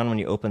light turn on when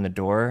you open the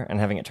door and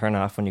having it turn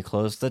off when you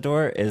close the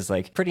door is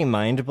like pretty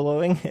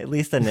mind-blowing, at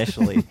least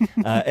initially.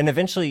 And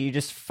eventually you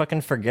just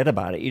fucking forget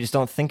about it. You just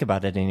don't think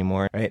about it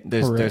anymore, right?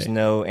 There's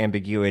no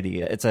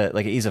ambiguity. It's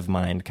like an ease of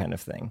mind kind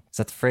of thing. Is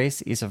that the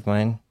phrase? Ease of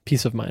mind?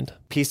 Peace of mind.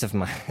 Peace of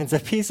mind. It's a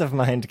peace of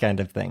mind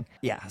kind of thing.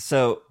 Yeah.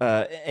 So,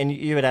 and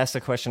you had asked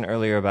a question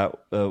earlier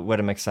about what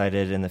I'm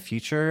excited in the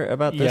future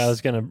about this. Yeah, I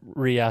was going to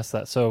re-ask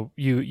that. So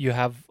you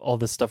have all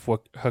this stuff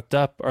hooked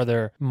up. Are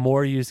there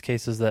more use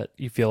cases that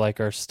you feel like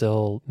are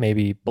still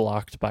maybe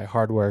blocked by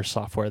hardware or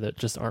software that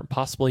just aren't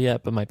possible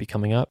yet, but might be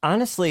coming up?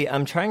 Honestly,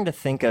 I'm trying to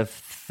think of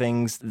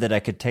things that I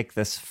could take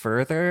this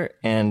further,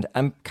 and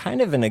I'm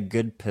kind of in a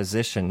good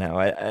position now.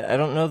 I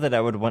don't know that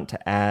I would want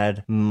to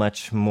add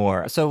much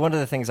more. So one of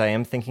the things I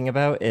am thinking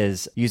about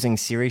is using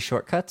Siri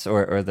shortcuts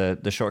or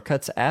the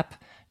Shortcuts app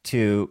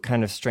to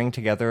kind of string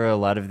together a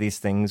lot of these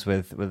things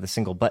with a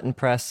single button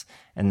press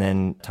and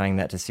then tying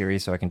that to Siri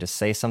so I can just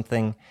say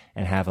something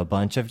and have a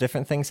bunch of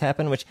different things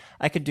happen, which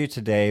I could do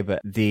today,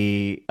 but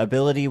the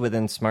ability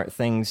within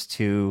SmartThings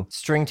to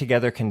string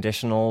together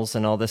conditionals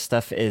and all this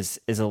stuff is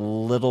a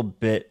little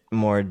bit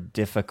more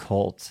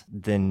difficult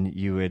than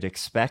you would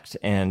expect,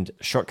 and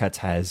Shortcuts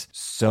has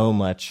so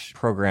much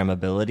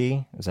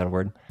programmability, is that a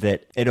word?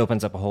 That it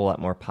opens up a whole lot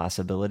more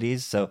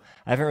possibilities. So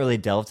I haven't really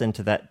delved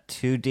into that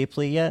too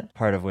deeply yet,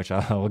 part of which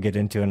I will get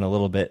into in a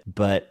little bit,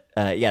 but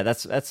yeah,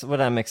 that's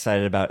what I'm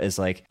excited about is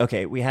like,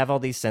 okay, we have all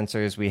these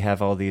sensors, we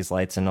have all these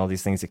lights and all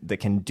these things that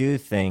can do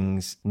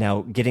things.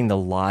 Now, getting the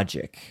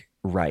logic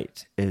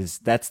right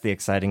that's the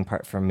exciting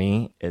part for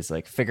me, is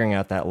like figuring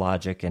out that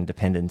logic and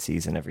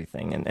dependencies and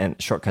everything,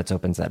 and Shortcuts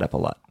opens that up a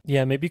lot.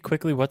 Yeah, maybe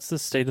quickly, what's the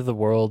state of the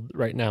world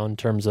right now in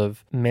terms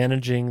of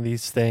managing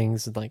these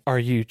things? Like, are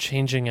you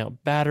changing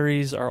out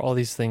batteries? Are all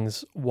these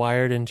things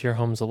wired into your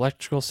home's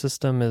electrical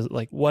system? Is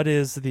like, what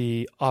is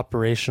the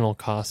operational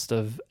cost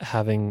of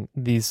having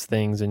these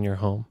things in your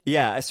home?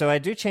 Yeah, so I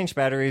do change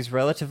batteries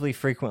relatively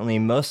frequently,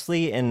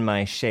 mostly in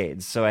my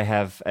shades. So I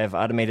have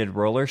automated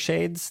roller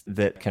shades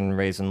that can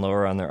raise and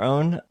lower on their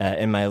own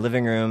in my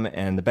living room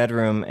and the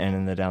bedroom and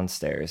in the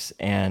downstairs.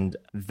 And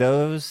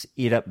those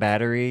eat up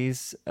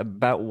batteries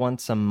about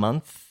once a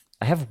month.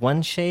 I have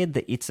one shade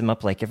that eats them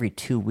up like every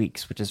 2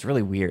 weeks, which is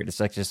really weird. It's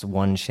like just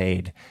one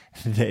shade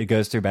that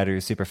goes through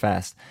batteries super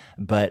fast.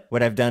 But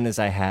what I've done is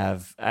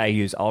I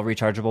use all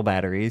rechargeable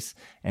batteries,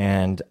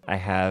 and I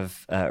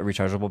have a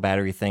rechargeable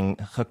battery thing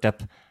hooked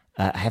up.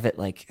 I have it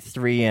like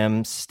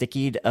 3M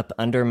stickied up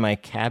under my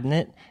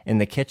cabinet in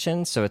the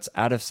kitchen, so it's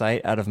out of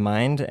sight, out of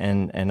mind,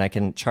 and I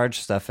can charge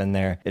stuff in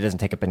there. It doesn't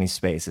take up any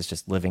space. It's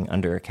just living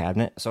under a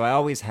cabinet. So I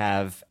always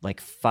have like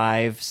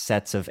 5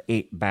 sets of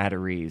 8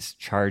 batteries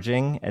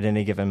charging at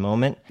any given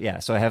moment. Yeah,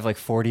 so I have like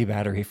 40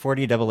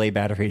 AA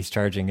batteries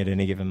charging at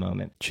any given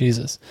moment.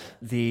 Jesus.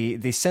 The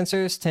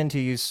sensors tend to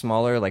use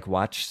smaller, like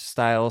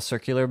watch-style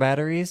circular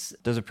batteries.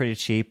 Those are pretty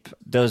cheap.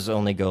 Those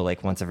only go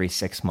like once every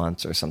 6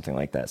 months or something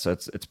like that. So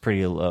it's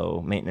pretty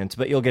low maintenance,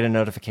 but you'll get a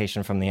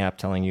notification from the app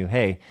telling you,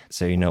 hey,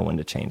 so you know when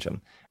to change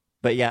them.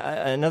 But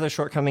yeah, another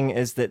shortcoming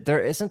is that there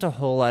isn't a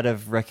whole lot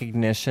of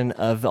recognition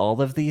of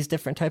all of these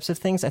different types of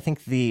things. I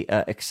think the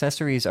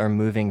accessories are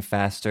moving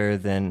faster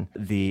than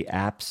the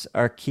apps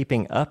are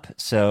keeping up.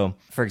 So,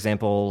 for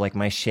example, like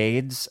my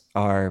shades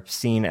are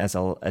seen as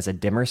a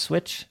dimmer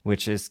switch,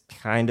 which is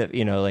kind of,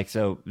 like,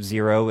 so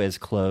 0 is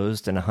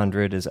closed and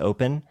 100 is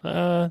open.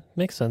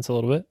 Makes sense a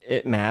little bit.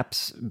 It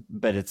maps,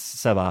 but it's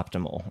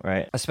suboptimal,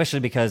 right? Especially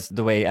because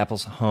the way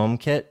Apple's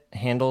HomeKit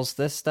handles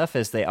this stuff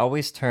is they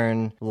always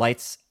turn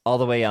lights all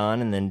the way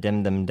on and then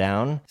dim them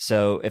down.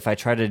 So if I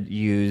try to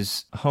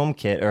use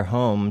HomeKit or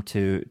Home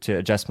to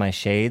adjust my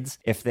shades,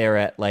 if they're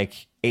at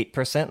like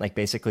 8%, like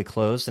basically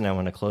closed, and I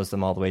want to close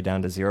them all the way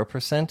down to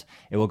 0%,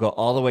 it will go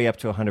all the way up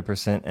to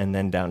 100% and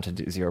then down to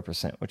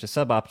 0%, which is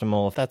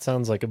suboptimal. That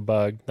sounds like a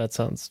bug. That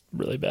sounds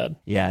really bad.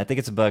 Yeah, I think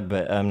it's a bug,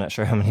 but I'm not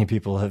sure how many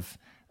people have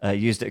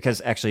used it,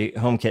 because actually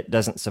HomeKit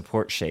doesn't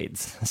support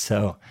shades,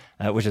 so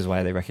which is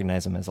why they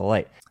recognize them as a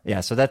light. Yeah,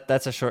 so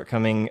that's a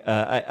shortcoming.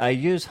 I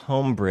use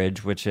Homebridge,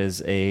 which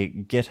is a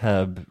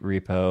GitHub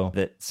repo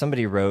that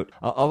somebody wrote.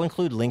 I'll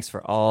include links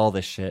for all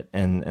this shit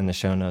in the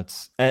show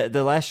notes.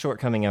 The last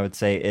shortcoming I would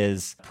say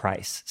is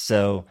price.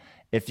 So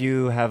if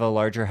you have a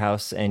larger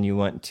house and you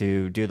want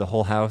to do the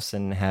whole house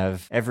and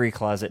have every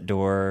closet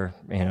door,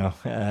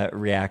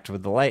 react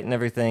with the light and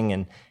everything,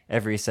 and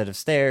every set of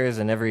stairs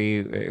and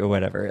every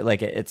whatever,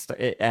 like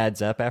it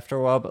adds up after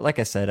a while. But like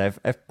I said,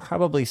 I've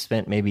probably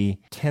spent maybe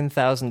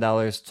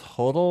 $10,000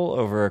 total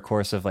over a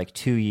course of like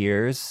 2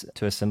 years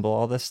to assemble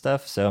all this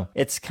stuff. So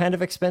it's kind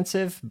of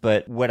expensive,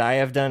 but what I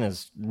have done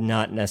is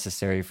not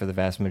necessary for the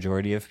vast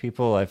majority of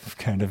people. I've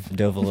kind of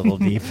dove a little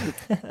deep.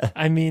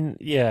 I mean,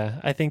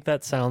 yeah, I think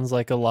that sounds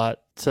like a lot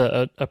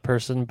to a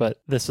person,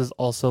 but this is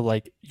also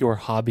like your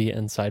hobby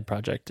and side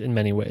project in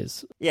many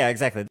ways. Yeah,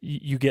 exactly.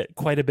 You get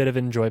quite a bit of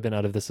enjoyment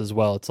out of this as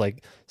well. It's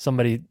like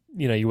somebody,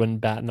 you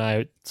wouldn't bat an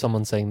eye at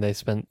someone saying they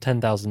spent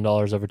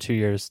 $10,000 over 2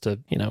 years to,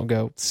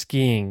 go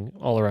skiing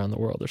all around the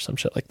world or some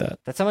shit like that.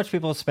 That's how much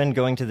people spend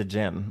going to the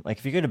gym. Like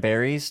if you go to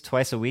Barry's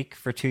twice a week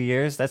for 2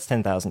 years, that's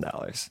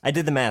 $10,000. I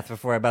did the math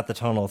before I bought the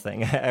tonal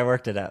thing. I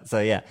worked it out.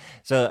 So yeah.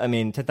 So, I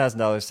mean,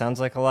 $10,000 sounds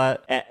like a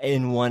lot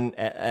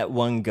at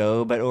one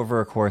go, but over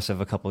a course of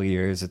a couple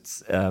years,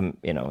 it's,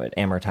 it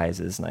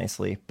amortizes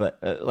nicely. But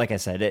like I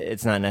said,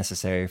 it's not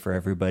necessary for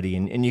everybody.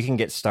 And you can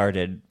get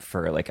started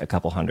for like a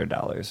couple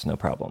 $100s, no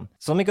problem.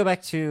 So let me go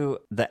back to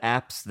the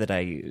apps that I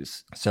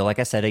use. So like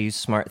I said, I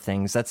use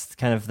SmartThings. That's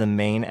kind of the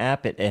main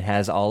app. It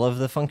has all of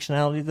the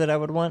functionality that I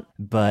would want,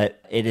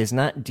 but it is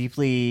not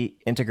deeply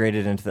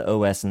integrated into the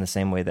OS in the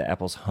same way that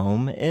Apple's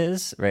Home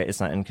is, right? It's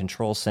not in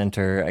Control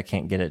Center. I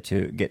can't get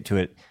to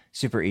it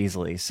super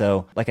easily.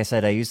 So like I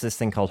said, I use this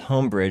thing called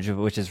Homebridge,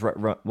 which is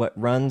what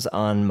runs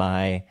on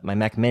my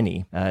Mac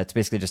Mini. It's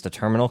basically just a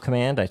terminal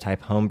command. I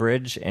type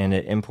Homebridge and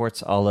it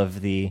imports all of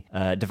the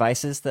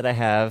devices that I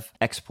have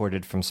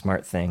exported from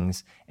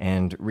SmartThings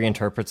and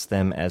reinterprets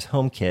them as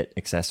HomeKit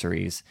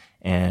accessories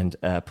and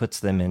puts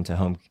them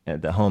into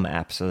the Home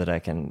app so that I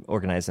can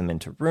organize them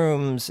into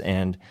rooms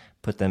and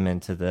put them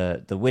into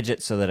the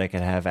widget so that I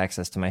could have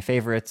access to my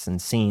favorites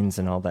and scenes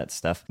and all that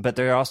stuff. But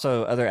there are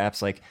also other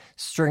apps like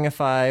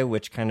Stringify,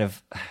 which kind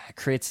of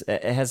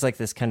it has like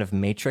this kind of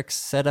matrix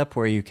setup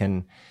where you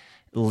can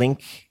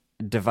link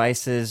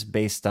devices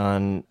based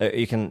on,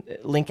 you can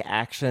link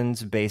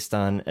actions based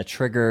on a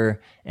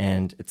trigger,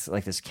 and it's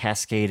like this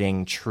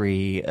cascading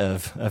tree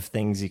of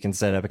things you can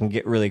set up. It can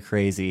get really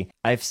crazy.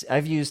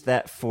 I've used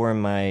that for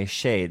my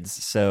shades.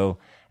 So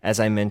as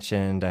I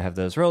mentioned, I have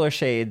those roller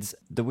shades.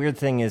 The weird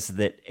thing is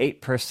that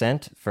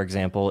 8%, for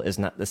example, is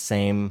not the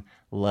same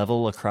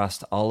level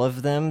across all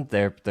of them.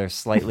 They're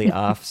slightly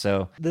off.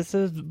 So this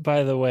is,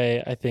 by the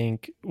way, I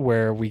think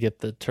where we get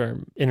the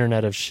term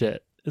Internet of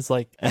Shit. It's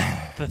like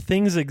the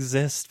things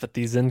exist, but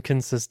these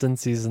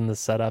inconsistencies in the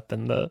setup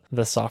and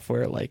the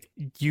software, like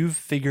you've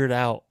figured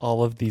out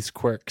all of these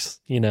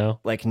quirks, you know?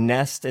 Like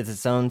Nest is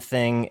its own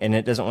thing, and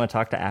it doesn't want to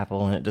talk to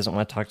Apple, and it doesn't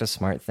want to talk to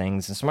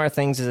SmartThings. And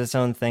SmartThings is its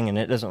own thing, and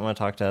it doesn't want to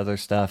talk to other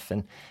stuff.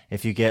 And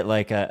if you get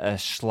like a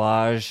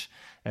Schlage,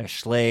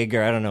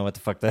 or I don't know what the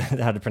fuck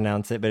how to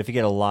pronounce it, but if you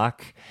get a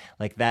lock,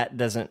 like that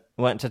doesn't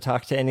want to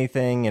talk to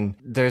anything, and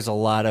there's a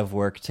lot of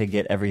work to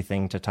get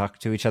everything to talk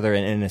to each other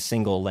in a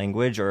single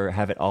language or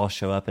have it all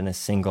show up in a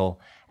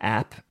single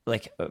app.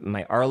 Like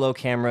my Arlo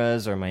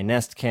cameras or my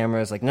Nest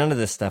cameras, like none of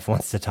this stuff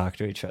wants to talk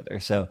to each other.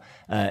 So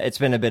it's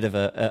been a bit of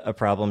a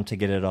problem to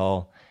get it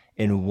all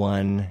in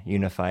one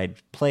unified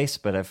place,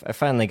 but I've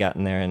finally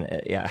gotten there, and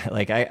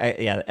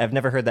I've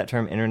never heard that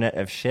term Internet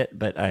of Shit,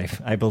 but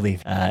I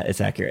believe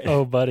it's accurate.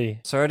 Oh,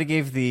 buddy. So I already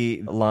gave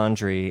the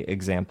laundry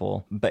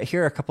example, but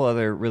here are a couple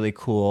other really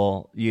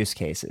cool use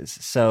cases.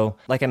 So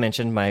like I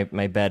mentioned, my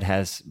bed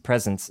has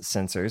presence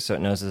sensors, so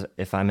it knows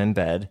if I'm in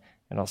bed.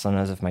 It also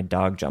knows if my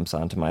dog jumps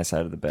onto my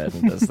side of the bed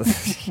and does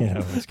this,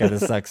 which kind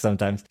of sucks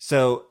sometimes.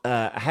 So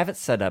I have it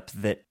set up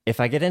that if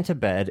I get into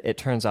bed, it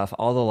turns off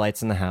all the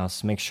lights in the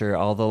house, makes sure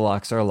all the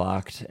locks are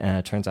locked,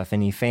 turns off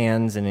any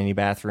fans in any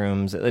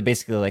bathrooms. It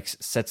basically like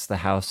sets the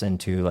house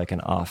into like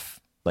an off,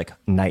 like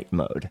night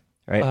mode,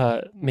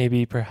 right?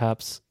 Maybe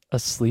perhaps a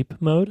sleep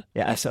mode?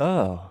 Yeah.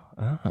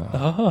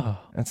 Oh,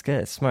 that's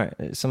good. Smart.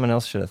 Someone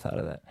else should have thought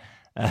of that.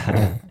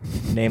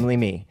 Namely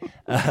me.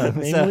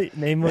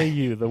 Namely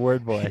you, the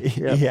word boy.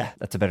 Yep. Yeah,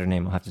 that's a better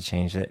name. I'll have to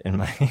change it in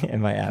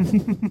my app.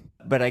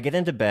 But I get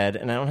into bed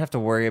and I don't have to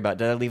worry about,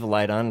 did I leave a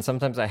light on? And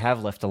sometimes I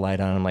have left a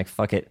light on. I'm like,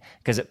 fuck it,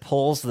 because it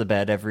pulls the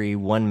bed every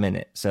 1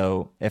 minute.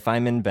 So if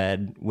I'm in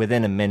bed,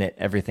 within a minute,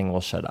 everything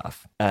will shut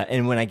off.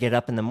 And when I get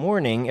up in the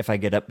morning, if I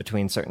get up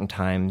between certain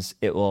times,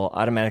 it will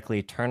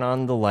automatically turn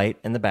on the light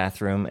in the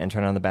bathroom and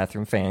turn on the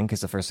bathroom fan,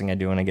 because the first thing I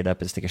do when I get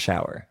up is take a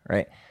shower,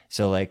 right?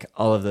 So like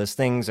all of those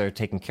things are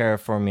taken care of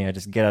for me. I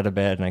just get out of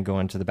bed and I go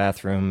into the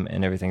bathroom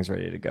and everything's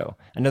ready to go.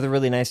 Another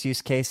really nice use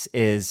case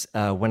is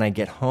when I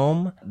get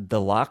home,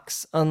 the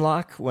locks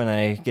unlock when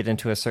I get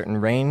into a certain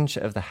range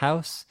of the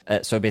house.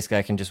 So basically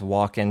I can just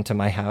walk into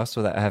my house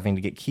without having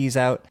to get keys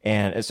out.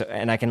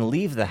 And I can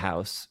leave the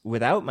house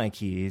without my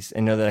keys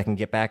and know that I can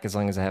get back as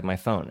long as I have my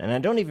phone. And I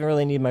don't even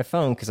really need my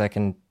phone because I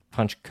can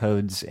punch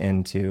codes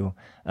into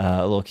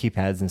little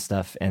keypads and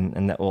stuff,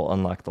 and that will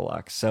unlock the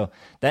locks. So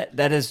that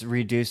has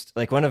reduced,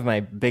 like one of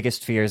my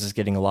biggest fears is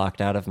getting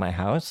locked out of my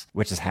house,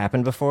 which has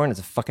happened before, and it's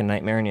a fucking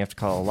nightmare, and you have to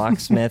call a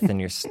locksmith and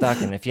you're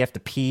stuck, and if you have to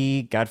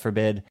pee, God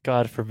forbid,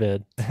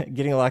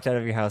 getting locked out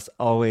of your house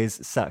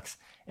always sucks.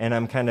 And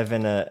I'm kind of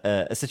in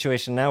a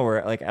situation now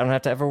where like I don't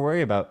have to ever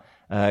worry about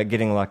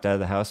getting locked out of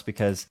the house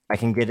because I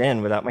can get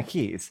in without my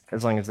keys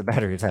as long as the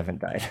batteries haven't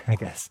died, I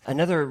guess.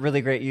 Another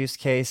really great use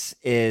case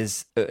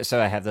is,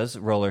 so I have those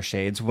roller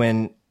shades.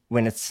 When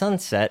it's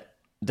sunset,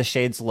 the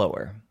shades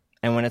lower.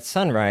 And when it's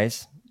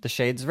sunrise, the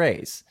shades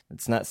raise.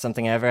 It's not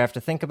something I ever have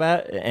to think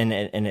about, and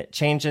it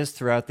changes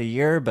throughout the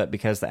year, but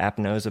because the app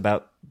knows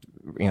about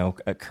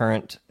a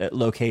current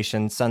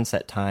location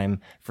sunset time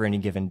for any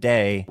given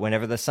day,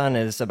 whenever the sun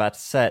is about to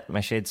set,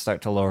 my shades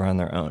start to lower on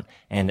their own,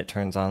 and it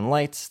turns on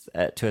lights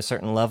to a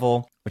certain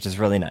level, which is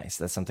really nice.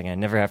 That's something I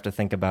never have to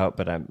think about,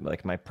 but I'm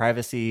like my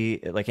privacy,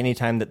 like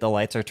anytime that the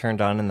lights are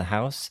turned on in the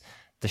house,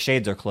 the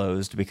shades are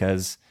closed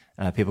because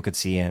people could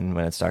see in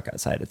when it's dark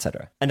outside,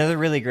 etc. Another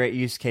really great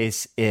use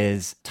case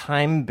is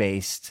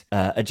time-based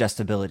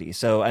adjustability.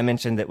 So I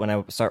mentioned that when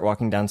I start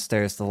walking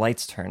downstairs, the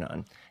lights turn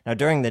on. Now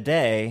during the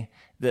day,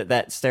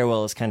 that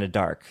stairwell is kind of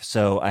dark,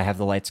 so I have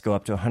the lights go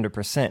up to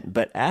 100%.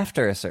 But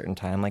after a certain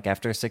time, like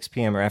after 6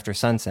 p.m. or after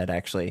sunset,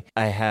 actually,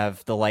 I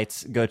have the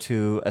lights go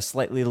to a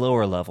slightly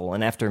lower level.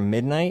 And after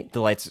midnight, the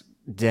lights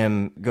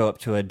go up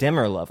to a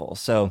dimmer level.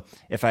 So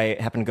if I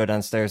happen to go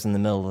downstairs in the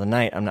middle of the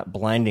night, I'm not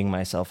blinding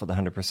myself with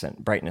 100%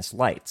 brightness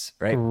lights,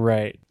 right?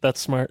 Right. That's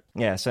smart.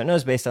 Yeah, so it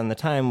knows based on the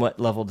time what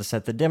level to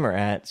set the dimmer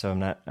at, so I'm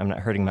not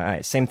hurting my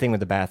eyes. Same thing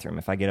with the bathroom.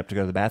 If I get up to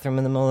go to the bathroom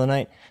in the middle of the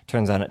night, it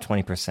turns on at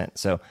 20%.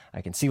 So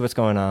I can see what's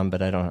going on,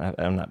 but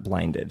I'm not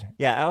blinded.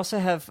 Yeah, I also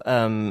have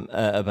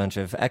a bunch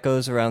of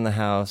Echoes around the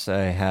house.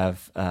 I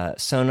have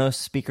Sonos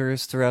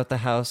speakers throughout the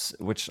house,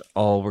 which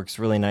all works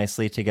really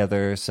nicely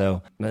together.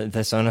 So the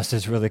Sonos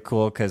Nest is really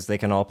cool because they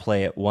can all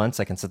play at once.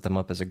 I can set them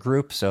up as a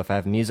group. So if I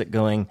have music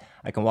going,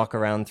 I can walk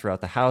around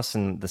throughout the house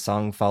and the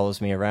song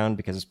follows me around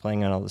because it's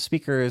playing on all the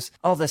speakers.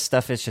 All this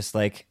stuff is just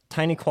like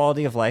tiny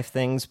quality of life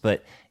things,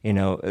 but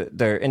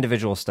they're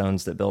individual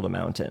stones that build a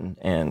mountain.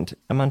 And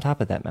I'm on top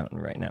of that mountain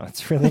right now.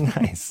 It's really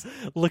nice.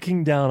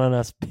 Looking down on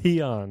us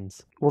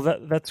peons. Well,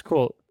 that's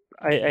cool.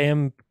 I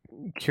am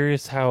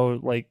curious how,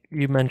 like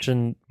you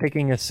mentioned,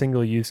 picking a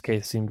single use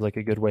case seemed like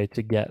a good way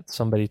to get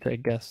somebody to, I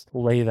guess,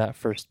 lay that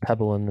first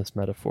pebble in this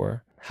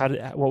metaphor.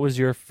 What was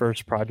your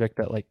first project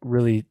that like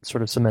really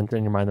sort of cemented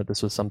in your mind that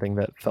this was something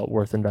that felt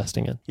worth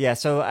investing in? Yeah,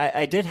 so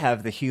I did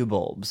have the Hue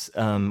bulbs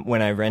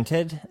when I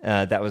rented.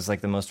 That was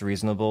like the most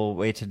reasonable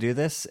way to do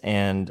this,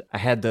 and I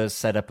had those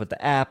set up with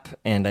the app,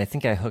 and I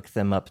think I hooked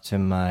them up to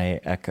my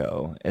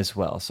Echo as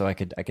well, so I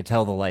could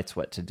tell the lights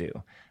what to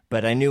do.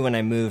 But I knew when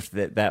I moved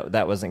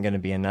that wasn't going to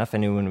be enough. I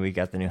knew when we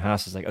got the new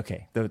house, I was like,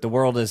 okay, the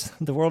world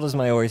is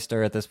my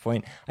oyster at this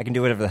point. I can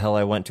do whatever the hell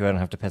I want to. I don't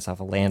have to piss off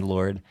a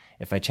landlord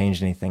if I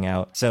change anything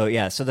out. So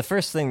yeah, so the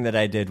first thing that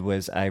I did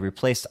was I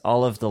replaced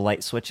all of the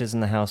light switches in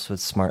the house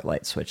with smart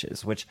light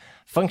switches, which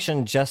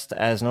function just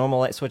as normal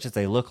light switches.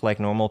 They look like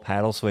normal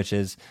paddle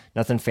switches,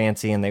 nothing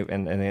fancy, and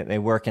they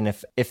work. And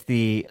if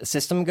the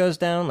system goes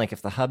down, like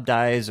if the hub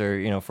dies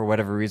or for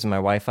whatever reason my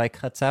Wi-Fi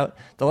cuts out,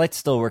 the lights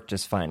still work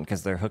just fine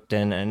because they're hooked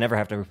in and never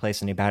have to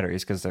replace any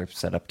batteries because they're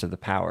set up to the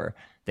power.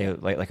 They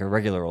like a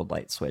regular old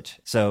light switch.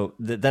 So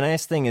the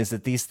nice thing is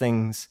that these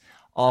things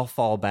all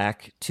fall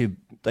back to,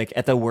 like,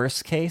 at the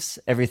worst case,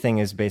 everything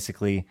is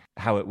basically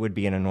how it would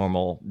be in a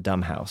normal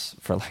dumb house,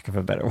 for lack of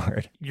a better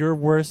word. Your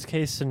worst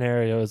case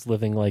scenario is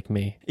living like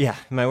me. Yeah,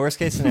 my worst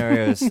case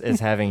scenario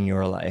is having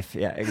your life.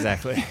 Yeah,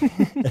 exactly.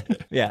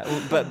 Yeah,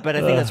 but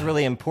I think that's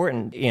really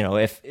important.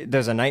 If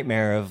there's a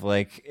nightmare of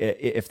like,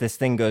 if this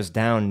thing goes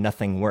down,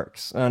 nothing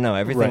works. Oh no,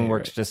 everything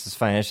works just as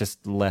fine. It's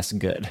just less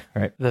good,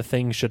 right? The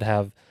thing should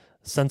have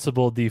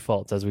sensible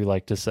defaults, as we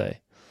like to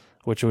say,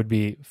 which would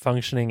be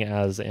functioning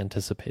as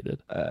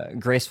anticipated.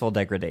 Graceful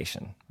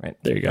degradation, right?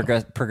 There you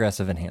go.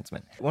 Progressive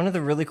enhancement. One of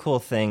the really cool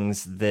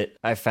things that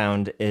I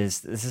found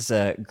is this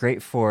is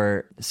great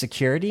for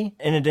security.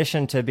 In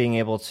addition to being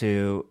able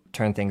to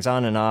turn things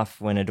on and off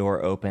when a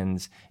door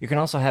opens, you can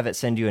also have it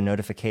send you a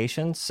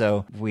notification.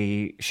 So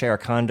we share a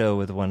condo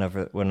with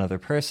one other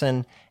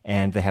person,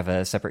 and they have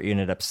a separate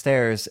unit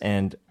upstairs,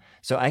 and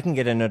so I can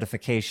get a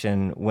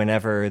notification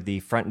whenever the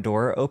front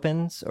door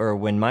opens, or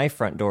when my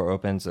front door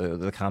opens, or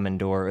the common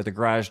door, or the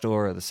garage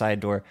door, or the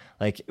side door.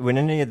 Like when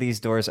any of these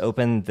doors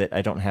open that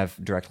I don't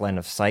have direct line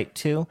of sight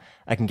to,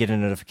 I can get a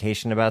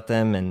notification about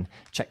them and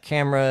check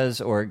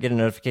cameras, or get a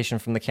notification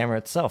from the camera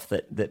itself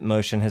that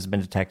motion has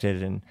been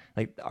detected. And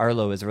like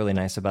Arlo is really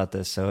nice about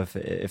this. So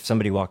if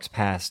somebody walks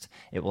past,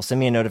 it will send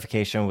me a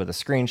notification with a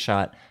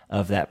screenshot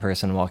of that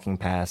person walking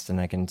past, and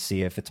I can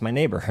see if it's my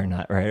neighbor or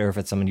not, right? Or if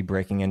it's somebody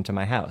breaking into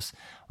my house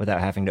without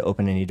having to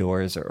open any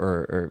doors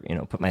or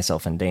put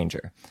myself in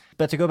danger.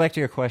 But to go back to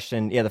your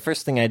question, yeah, the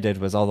first thing I did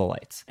was all the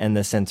lights and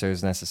the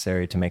sensors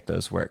necessary to make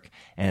those work.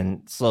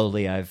 And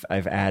slowly I've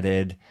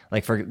added,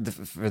 like for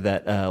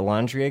that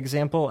laundry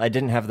example, I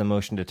didn't have the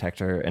motion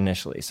detector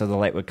initially, so the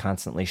light would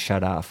constantly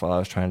shut off while I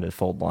was trying to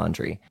fold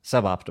laundry.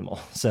 Suboptimal.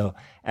 So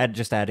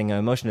just adding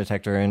a motion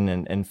detector in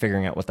and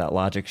figuring out what that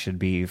logic should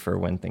be for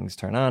when things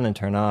turn on and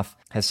turn off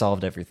has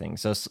solved everything.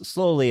 So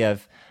slowly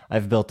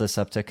I've built this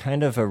up to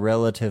kind of a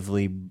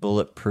relatively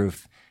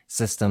bulletproof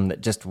system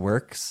that just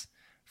works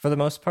for the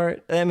most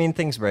part. I mean,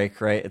 things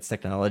break, right? It's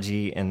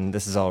technology, and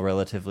this is all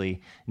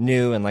relatively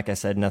new. And like I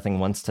said, nothing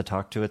wants to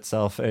talk to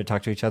itself or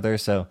talk to each other.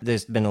 So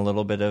there's been a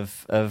little bit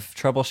of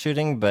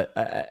troubleshooting, but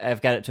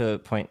I've got it to a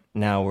point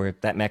now where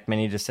that Mac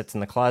Mini just sits in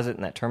the closet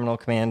and that terminal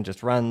command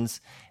just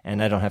runs,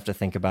 and I don't have to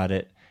think about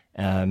it.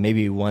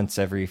 Maybe once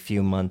every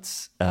few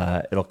months,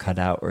 it'll cut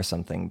out or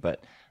something,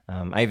 but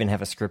I even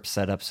have a script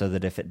set up so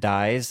that if it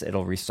dies,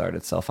 it'll restart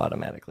itself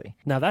automatically.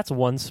 Now that's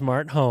one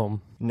smart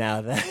home.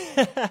 Now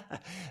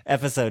that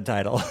episode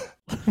title.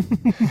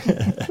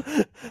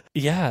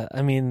 Yeah,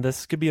 I mean,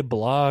 this could be a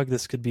blog.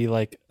 This could be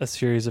like a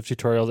series of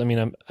tutorials. I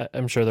mean,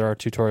 I'm sure there are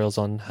tutorials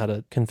on how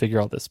to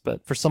configure all this,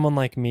 but for someone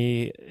like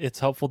me, it's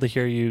helpful to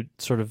hear you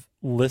sort of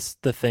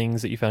list the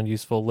things that you found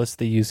useful, list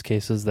the use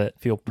cases that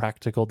feel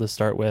practical to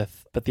start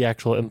with, but the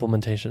actual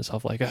implementation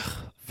itself, like,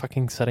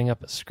 fucking setting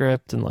up a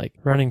script and like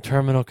running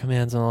terminal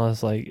commands and all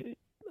this, like,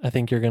 I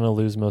think you're going to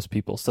lose most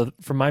people. So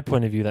from my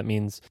point of view, that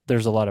means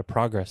there's a lot of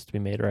progress to be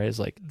made, right? It's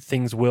like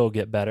things will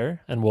get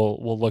better, and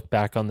we'll look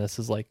back on this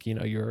as like,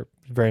 you're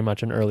very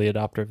much an early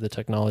adopter of the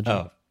technology.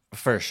 Oh,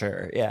 for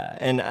sure. Yeah.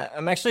 And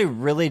I'm actually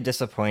really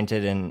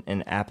disappointed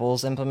in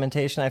Apple's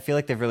implementation. I feel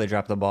like they've really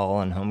dropped the ball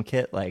on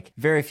HomeKit. Like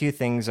very few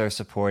things are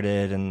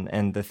supported,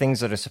 and the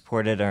things that are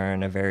supported are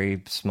in a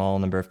very small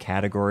number of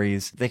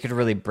categories. They could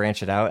really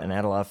branch it out and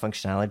add a lot of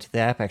functionality to the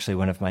app. Actually,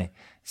 one of my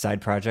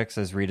side projects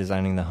as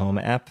redesigning the Home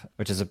app,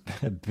 which is a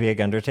big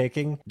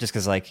undertaking. Just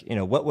because, like,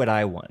 what would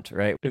I want,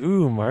 right?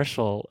 Ooh,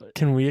 Marshall,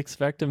 can we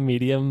expect a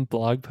Medium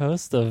blog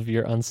post of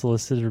your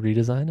unsolicited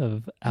redesign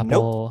of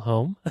Apple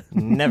Home?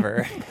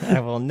 Never. I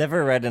will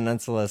never write an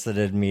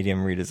unsolicited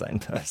Medium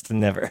redesign post.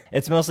 Never.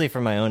 It's mostly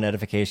for my own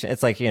edification.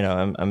 It's like,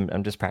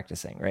 I'm just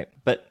practicing, right?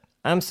 But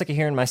I'm sick of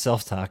hearing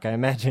myself talk. I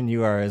imagine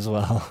you are as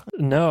well.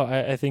 No,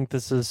 I think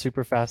this is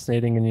super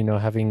fascinating.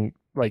 And, having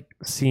like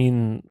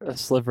seen a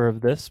sliver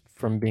of this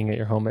from being at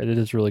your home, it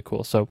is really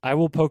cool. So I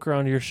will poke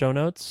around your show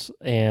notes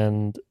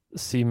and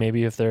see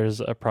maybe if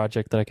there's a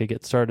project that I could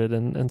get started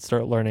and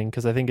start learning,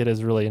 because I think it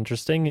is really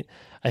interesting.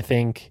 I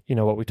think,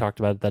 what we talked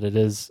about, that it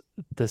is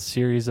the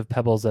series of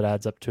pebbles that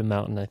adds up to a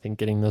mountain. I think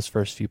getting those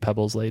first few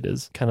pebbles laid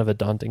is kind of a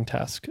daunting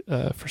task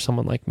for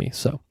someone like me.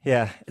 So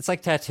yeah, it's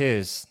like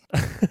tattoos.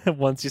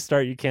 Once you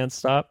start, you can't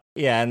stop.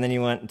 Yeah, and then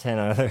you want 10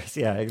 others.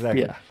 Yeah,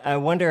 exactly. Yeah. I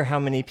wonder how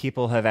many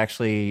people have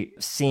actually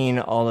seen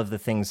all of the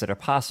things that are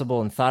possible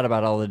and thought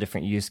about all the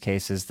different use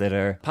cases that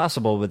are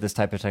possible with this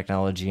type of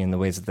technology and the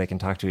ways that they can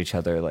talk to each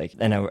other.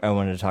 And I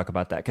wanted to talk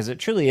about that because it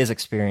truly is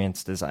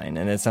experience design,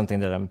 and it's something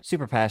that I'm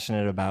super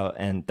passionate about,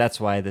 and that's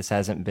why this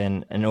hasn't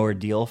been an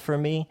ordeal for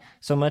me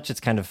so much.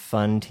 It's kind of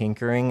fun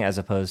tinkering as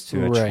opposed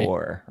to a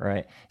chore,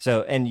 right?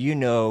 So, and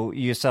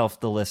yourself,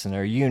 the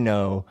listener,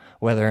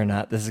 whether or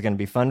not this is going to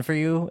be fun for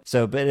you.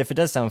 So, but if it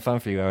does sound fun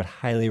for you, I would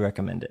highly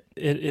recommend it.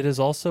 It is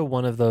also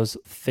one of those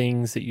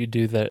things that you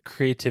do that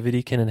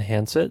creativity can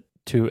enhance it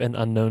to an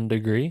unknown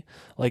degree.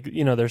 Like,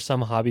 there's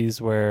some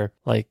hobbies where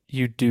like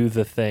you do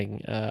the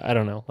thing, I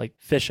don't know, like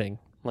fishing.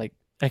 Like,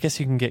 I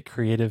guess you can get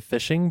creative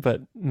fishing,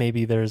 but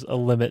maybe there's a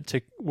limit to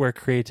where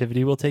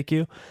creativity will take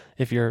you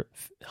if your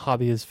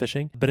hobby is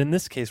fishing. But in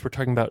this case, we're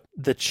talking about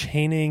the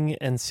chaining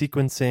and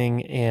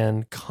sequencing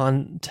and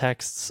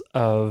contexts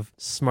of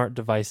smart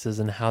devices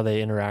and how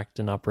they interact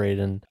and operate.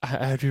 And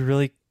I'd be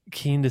really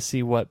keen to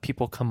see what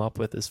people come up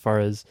with as far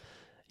as,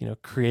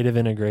 creative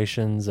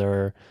integrations,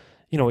 or,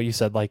 what you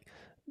said, like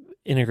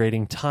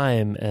integrating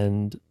time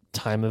and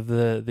time of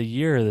the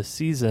year, the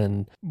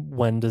season.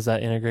 When does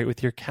that integrate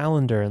with your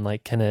calendar? And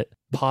like, can it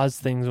pause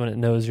things when it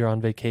knows you're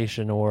on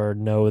vacation, or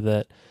know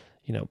that,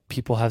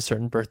 people have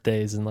certain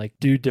birthdays, and like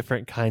do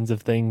different kinds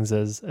of things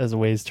as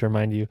ways to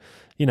remind you,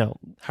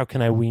 how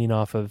can I wean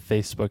off of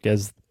Facebook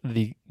as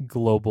the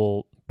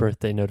global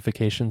birthday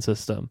notification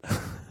system?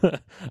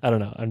 I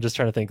don't know. I'm just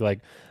trying to think, like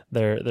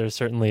there's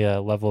certainly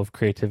a level of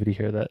creativity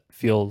here that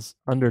feels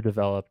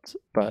underdeveloped,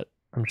 but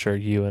I'm sure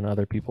you and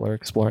other people are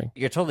exploring.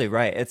 You're totally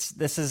right. It's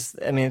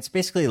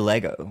basically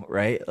Lego,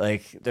 right?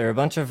 Like, there are a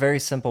bunch of very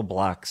simple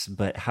blocks,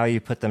 but how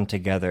you put them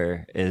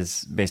together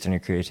is based on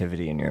your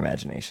creativity and your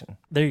imagination.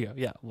 There you go.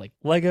 Yeah. Like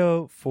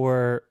Lego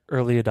for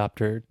early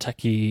adopter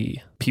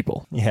techie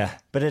people. Yeah.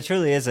 But it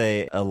truly is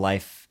a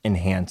life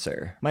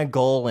enhancer. My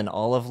goal in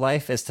all of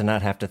life is to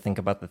not have to think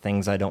about the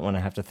things I don't want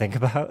to have to think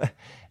about.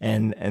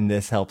 And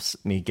this helps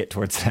me get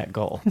towards that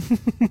goal.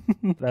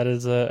 That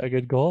is a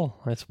good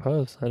goal, I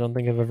suppose. I don't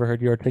think I've ever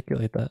heard you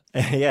articulate that.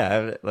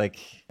 Yeah. Like,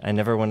 I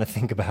never want to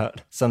think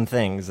about some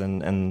things,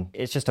 and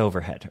it's just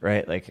overhead,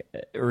 right? Like,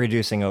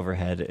 reducing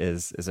overhead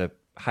is a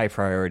high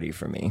priority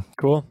for me.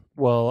 Cool.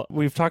 Well,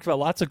 we've talked about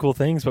lots of cool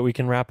things, but we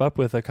can wrap up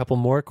with a couple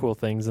more cool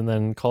things and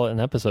then call it an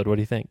episode. What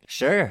do you think?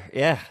 Sure.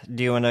 Yeah.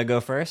 Do you want to go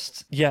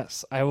first?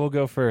 Yes, I will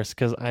go first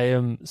because I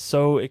am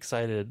so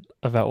excited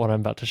about what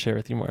I'm about to share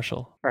with you,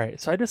 Marshall. All right.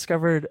 So I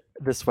discovered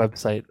this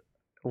website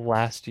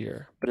last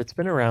year, but it's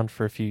been around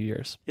for a few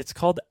years. It's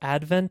called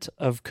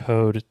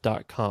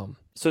adventofcode.com.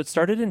 So it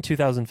started in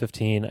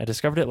 2015. I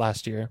discovered it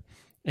last year.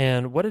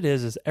 And what it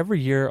is every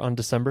year on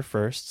December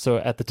 1st, so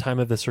at the time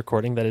of this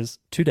recording, that is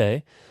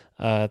today,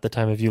 at the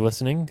time of you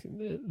listening,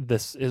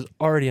 this is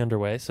already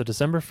underway. So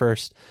December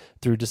 1st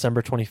through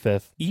December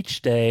 25th,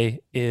 each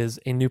day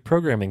is a new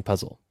programming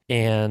puzzle.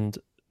 And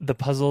the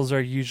puzzles are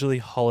usually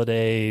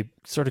holiday,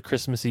 sort of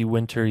Christmassy,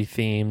 wintry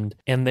themed,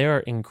 and they are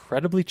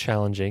incredibly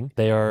challenging.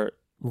 They are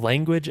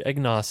language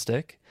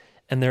agnostic.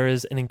 And there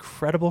is an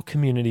incredible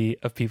community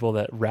of people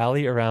that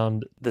rally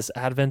around this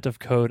Advent of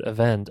Code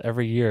event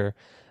every year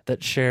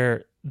that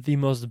share the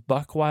most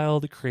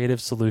buck-wild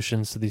creative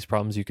solutions to these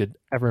problems you could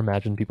ever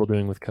imagine people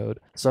doing with code.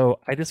 So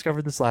I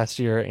discovered this last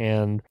year,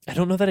 and I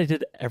don't know that I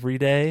did every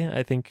day.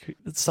 I think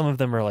some of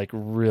them are like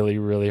really,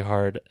 really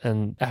hard.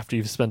 And after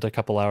you've spent a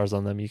couple hours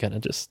on them, you kind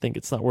of just think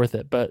it's not worth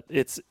it. But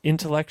it's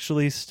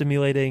intellectually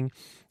stimulating.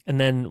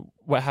 And then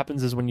what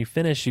happens is when you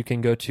finish, you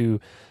can go to,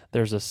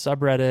 there's a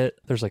subreddit,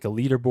 there's like a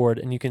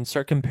leaderboard, and you can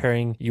start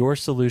comparing your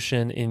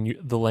solution in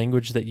the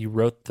language that you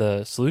wrote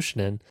the solution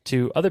in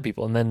to other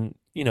people. And then,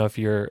 if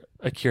you're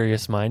a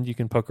curious mind, you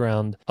can poke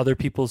around other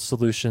people's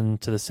solution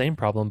to the same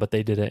problem, but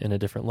they did it in a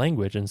different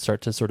language, and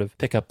start to sort of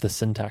pick up the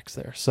syntax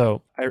there.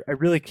 So I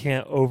really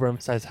can't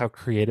overemphasize how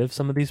creative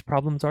some of these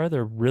problems are.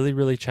 They're really,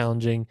 really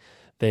challenging.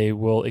 They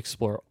will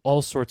explore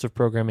all sorts of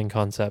programming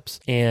concepts.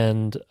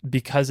 And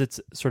because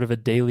it's sort of a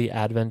daily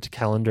Advent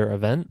calendar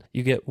event,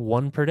 you get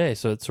one per day.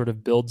 So it sort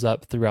of builds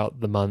up throughout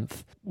the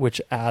month,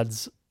 which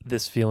adds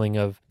this feeling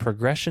of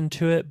progression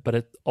to it, but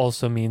it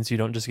also means you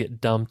don't just get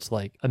dumped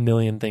like a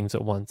million things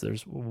at once.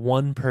 There's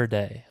one per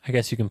day. I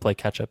guess you can play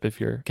catch up if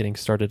you're getting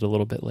started a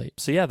little bit late.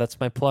 So yeah, that's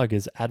my plug,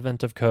 is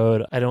Advent of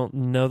Code. I don't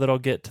know that I'll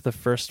get to the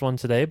first one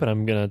today, but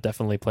I'm going to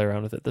definitely play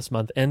around with it this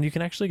month. And you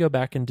can actually go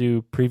back and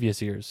do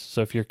previous years.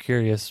 So if you're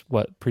curious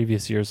what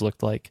previous years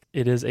looked like,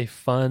 it is a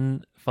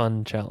fun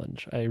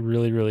challenge. I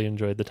really, really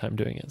enjoyed the time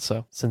doing it.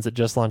 So since it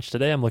just launched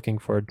today, I'm looking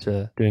forward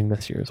to doing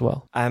this year as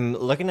well. I'm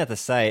looking at the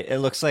site. It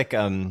looks like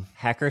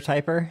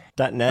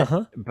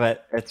hackertyper.net,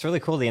 but it's really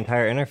cool. The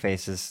entire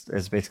interface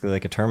is basically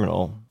like a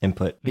terminal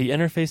input. The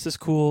interface is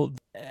cool.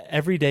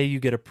 Every day you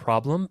get a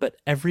problem, but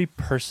every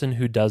person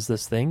who does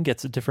this thing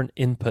gets different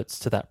inputs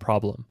to that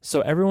problem.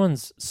 So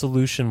everyone's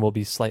solution will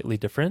be slightly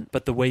different,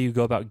 but the way you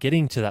go about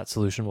getting to that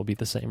solution will be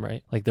the same,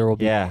 right? Like there will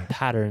be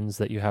patterns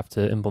that you have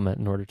to implement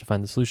in order to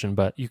find the solution,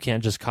 but you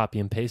can't just copy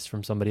and paste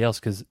from somebody else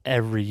because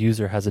every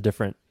user has a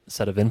different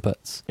set of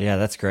inputs. Yeah,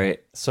 that's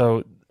great.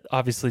 So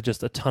obviously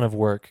just a ton of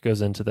work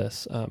goes into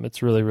this.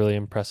 It's really, really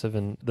impressive,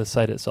 and the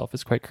site itself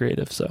is quite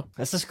creative. So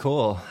this is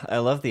cool. I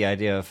love the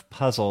idea of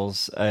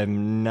puzzles.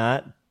 I'm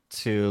not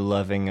too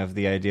loving of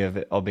the idea of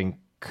it all being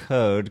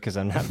code because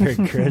I'm not very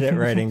good at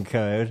writing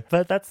code.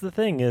 But that's the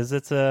thing, is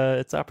it's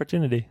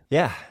opportunity.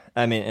 Yeah.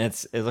 I mean,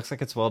 it looks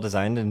like it's well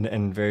designed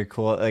and very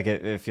cool. Like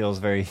it feels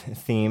very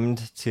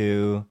themed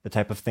to the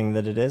type of thing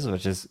that it is,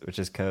 which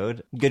is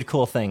code. Good,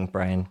 cool thing,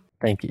 Brian.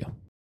 Thank you.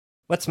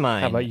 What's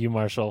mine? How about you,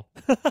 Marshall?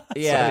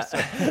 Yeah.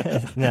 Sorry.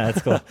 No,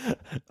 it's cool.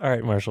 All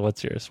right, Marshall,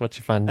 what's yours? What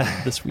you find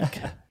this week?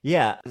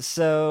 Yeah.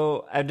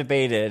 So I've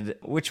debated,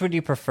 which would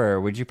you prefer?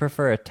 Would you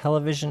prefer a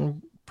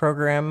television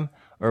program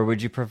or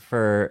would you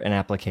prefer an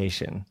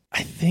application?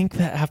 I think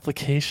that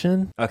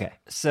application. Okay.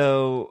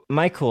 So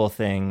my cool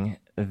thing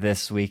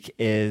this week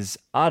is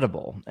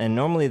Audible. And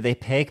normally they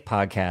pay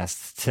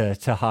podcasts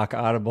to hawk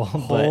Audible.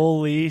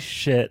 Holy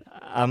shit.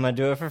 I'm going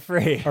to do it for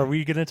free. Are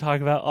we going to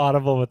talk about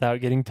Audible without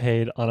getting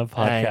paid on a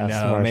podcast? I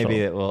know. Marshall?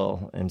 Maybe it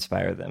will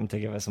inspire them to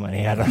give us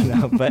money. I don't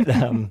know. But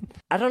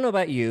I don't know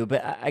about you,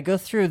 but I go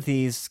through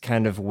these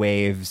kind of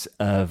waves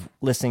of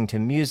listening to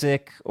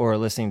music or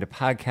listening to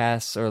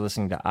podcasts or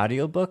listening to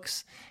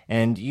audiobooks.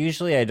 And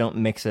usually I don't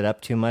mix it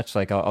up too much.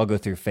 Like I'll go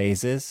through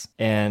phases.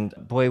 And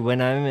boy,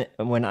 when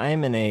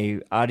I'm in a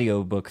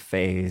audiobook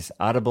phase,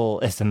 Audible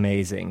is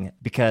amazing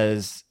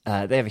because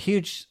they have a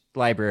huge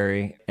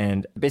library,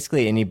 and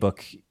basically any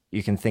book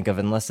you can think of,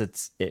 unless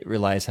it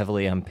relies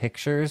heavily on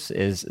pictures,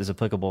 is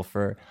applicable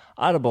for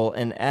Audible.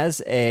 And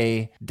as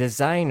a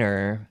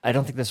designer, I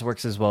don't think this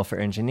works as well for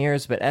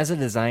engineers, but as a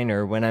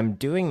designer, when I'm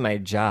doing my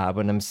job,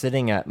 when I'm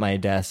sitting at my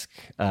desk,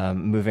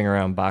 moving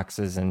around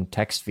boxes and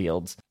text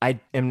fields, I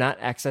am not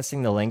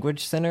accessing the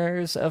language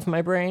centers of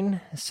my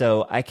brain,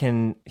 so I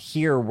can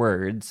hear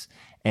words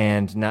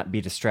and not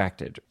be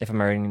distracted. If I'm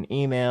writing an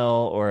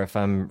email or if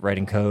I'm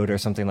writing code or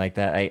something like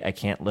that, I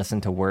can't listen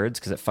to words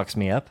because it fucks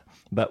me up.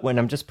 But when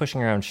I'm just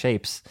pushing around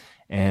shapes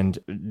and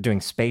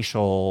doing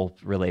spatial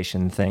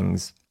relation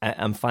things,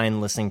 I'm fine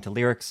listening to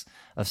lyrics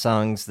of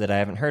songs that I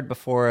haven't heard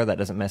before. That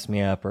doesn't mess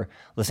me up, or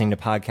listening to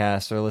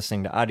podcasts or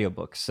listening to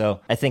audiobooks.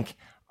 So I think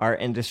our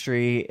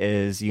industry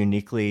is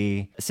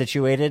uniquely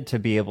situated to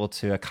be able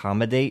to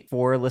accommodate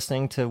for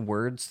listening to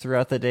words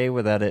throughout the day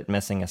without it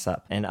messing us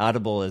up. And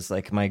Audible is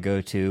like my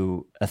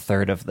go-to a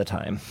third of the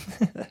time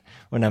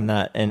when I'm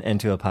not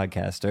into a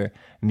podcast or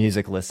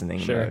music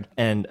listening mode.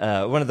 And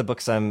one of the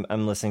books I'm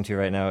listening to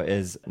right now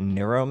is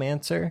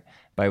Neuromancer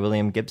by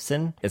William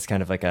Gibson. It's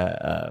kind of like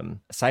a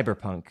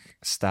cyberpunk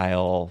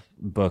style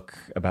book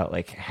about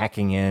like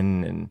hacking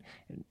in and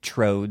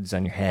trodes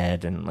on your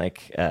head and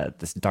like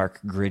this dark,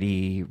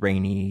 gritty,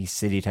 rainy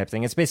city type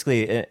thing. It's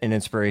basically an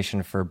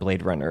inspiration for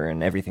Blade Runner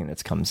and everything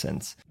that's come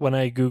since. When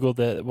I Googled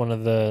it, one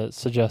of the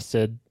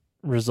suggested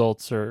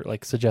results or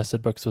like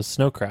suggested books was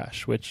Snow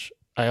Crash, which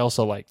I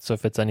also liked. So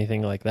if it's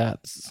anything like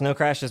that, Snow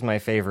Crash is my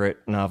favorite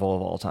novel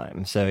of all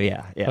time. So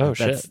yeah. Oh,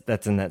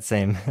 that's in that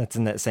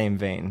same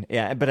vein.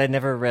 Yeah, but I'd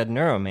never read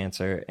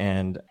Neuromancer.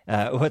 And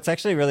what's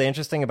actually really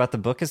interesting about the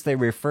book is they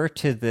refer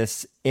to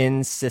this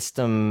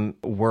in-system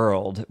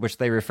world, which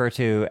they refer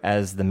to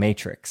as the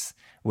Matrix,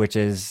 which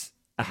is,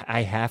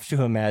 I have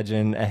to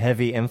imagine, a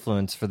heavy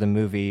influence for the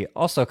movie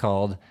also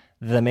called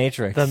The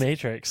Matrix. The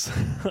Matrix.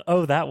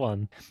 Oh, that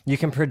one. You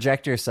can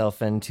project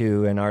yourself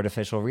into an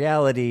artificial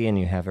reality, and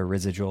you have a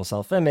residual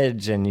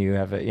self-image, and you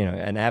have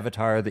an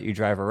avatar that you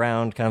drive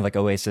around, kind of like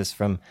Oasis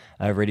from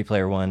Ready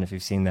Player One, if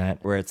you've seen that,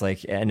 where it's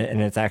like, and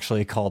it's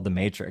actually called The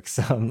Matrix.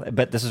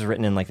 But this was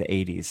written in like the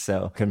 80s,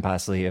 so couldn't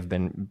possibly have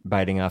been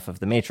biting off of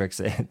The Matrix.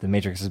 The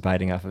Matrix is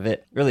biting off of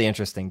it. Really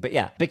interesting. But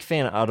yeah, big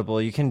fan of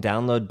Audible. You can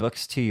download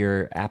books to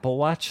your Apple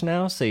Watch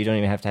now, so you don't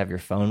even have to have your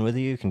phone with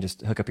you. You can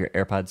just hook up your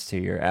AirPods to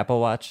your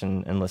Apple Watch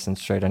and listen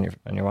straight on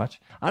your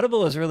watch.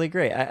 Audible is really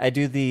great. I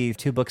do the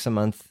 2 books a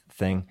month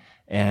thing,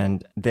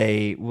 and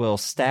they will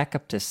stack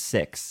up to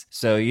 6.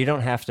 So you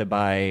don't have to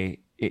buy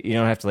you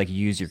don't have to like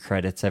use your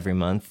credits every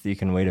month. You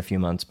can wait a few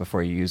months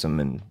before you use them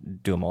and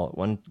do them all at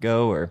one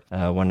go, or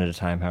one at a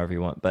time, however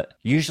you want. But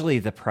usually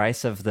the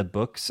price of the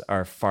books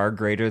are far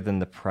greater than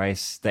the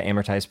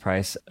amortized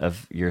price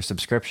of your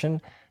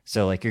subscription.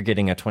 So like you're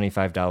getting a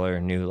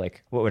 $25 new,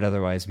 like what would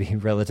otherwise be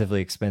relatively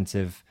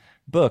expensive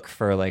book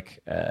for like,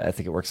 I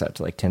think it works out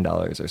to like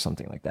 $10 or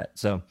something like that.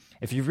 So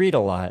if you read a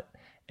lot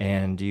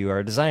and you are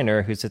a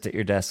designer who sits at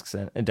your desk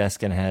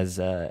and has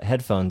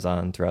headphones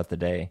on throughout the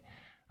day,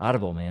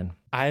 Audible, man.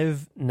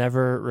 I've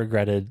never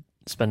regretted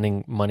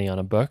spending money on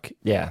a book.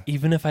 Yeah.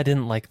 Even if I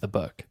didn't like the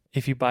book.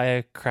 If you buy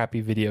a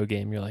crappy video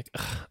game, you're like,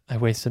 I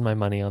wasted my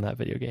money on that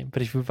video game.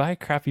 But if you buy a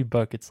crappy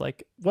book, it's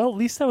like, well, at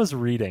least I was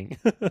reading.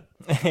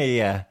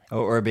 Yeah.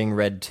 Or being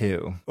read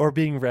to. Or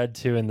being read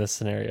to in this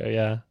scenario,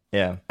 yeah.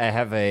 Yeah. I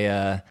have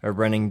a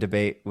running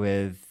debate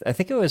with, I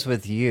think it was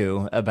with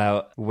you,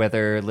 about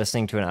whether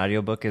listening to an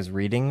audiobook is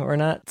reading or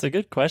not. It's a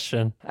good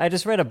question. I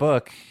just read a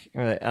book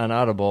on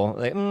Audible.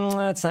 Like,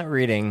 that's not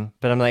reading.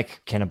 But I'm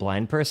like, can a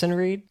blind person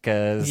read?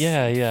 Because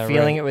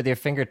feeling it with your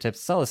fingertips,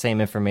 it's all the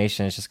same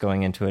information. It's just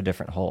going into a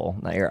different hole.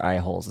 Not your eye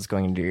holes. It's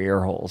going into your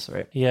ear holes,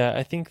 right? Yeah,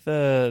 I think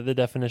the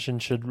definition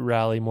should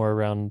rally more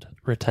around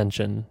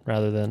retention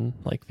rather than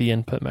like the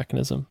input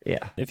mechanism.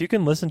 Yeah. If you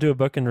can listen to a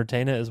book and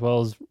retain it as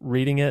well as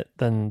reading it,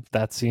 then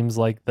that seems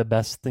like the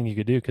best thing you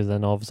could do, because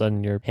then all of a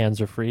sudden your hands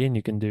are free and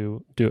you can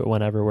do it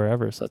whenever,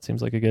 wherever. So that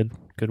seems like a good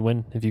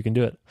win if you can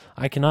do it.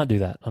 I cannot do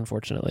that,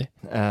 unfortunately.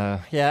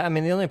 Yeah, I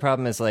mean, the only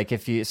problem is like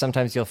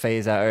sometimes you'll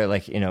phase out or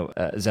like,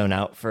 zone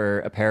out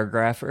for a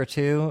paragraph or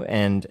two,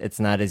 and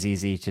it's not as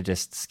easy to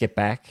just skip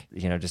back,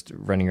 just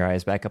running your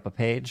eyes back up a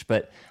page.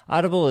 But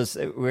Audible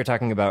we were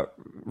talking about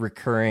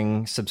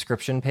recurring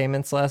subscription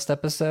payments last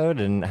episode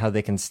and how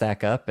they can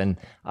stack up. And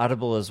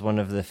Audible is one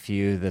of the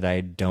few that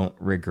I don't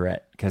regret,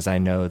 because I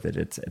know that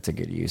it's a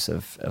good use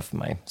of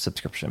my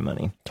subscription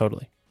money.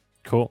 Totally.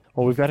 Cool.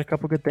 Well, we've got a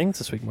couple good things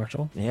this week,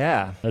 Marshall.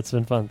 Yeah. It's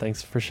been fun.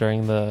 Thanks for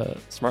sharing the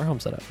smart home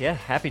setup. Yeah,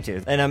 happy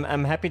to. And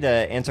I'm happy to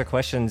answer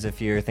questions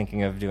if you're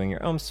thinking of doing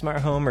your own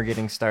smart home or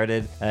getting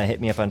started. Hit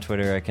me up on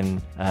Twitter. I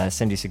can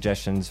send you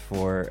suggestions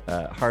for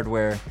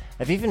hardware.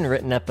 I've even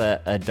written up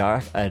a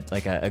doc,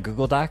 a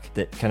Google Doc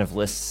that kind of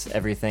lists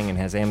everything and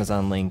has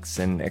Amazon links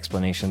and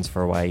explanations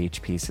for why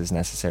each piece is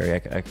necessary. I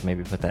could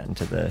maybe put that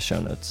into the show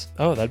notes.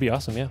 Oh, that'd be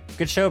awesome. Yeah.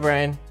 Good show,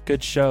 Brian.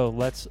 Good show.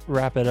 Let's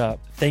wrap it up.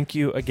 Thank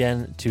you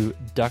again to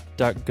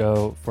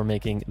DuckDuckGo for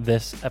making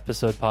this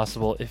episode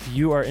possible. If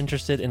you are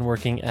interested in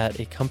working at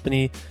a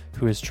company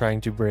who is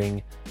trying to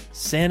bring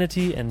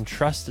sanity and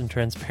trust and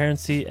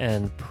transparency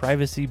and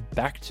privacy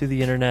back to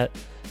the internet,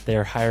 they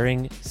are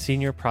hiring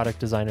senior product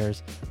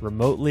designers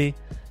remotely.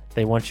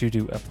 They want you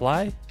to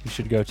apply. You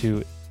should go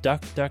to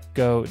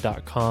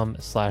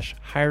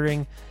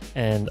duckduckgo.com/hiring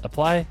and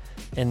apply.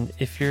 And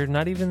if you're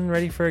not even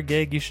ready for a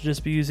gig, you should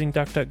just be using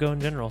DuckDuckGo in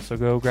general. So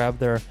go grab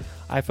their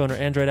iPhone or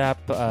Android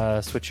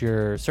app, switch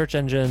your search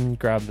engine,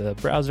 grab the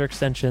browser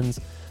extensions.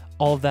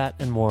 All of that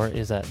and more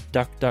is at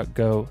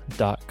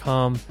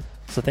duckduckgo.com.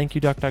 So thank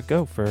you,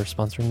 DuckDuckGo, for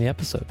sponsoring the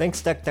episode.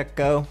 Thanks,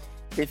 DuckDuckGo.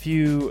 If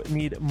you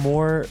need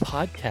more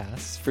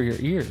podcasts for your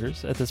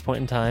ears at this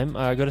point in time,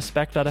 go to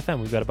spec.fm.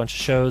 We've got a bunch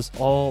of shows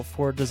all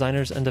for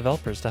designers and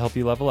developers to help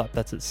you level up.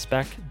 That's at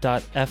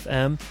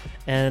spec.fm.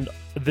 And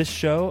this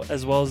show,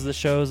 as well as the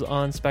shows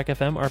on Spec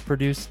FM, are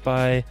produced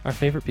by our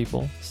favorite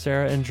people,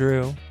 Sarah and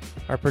Drew,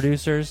 our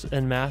producers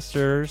and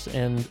masters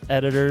and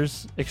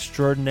editors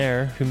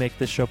extraordinaire who make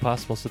this show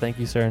possible. So thank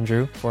you, Sarah and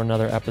Drew, for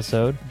another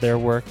episode. Their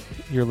work,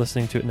 you're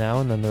listening to it now,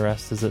 and then the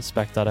rest is at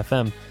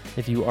spec.fm.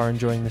 If you are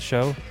enjoying the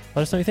show,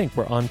 let us know what you think.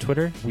 We're on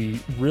Twitter.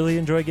 We really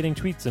enjoy getting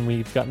tweets, and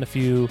we've gotten a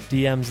few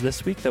DMs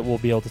this week that we'll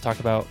be able to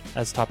talk about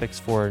as topics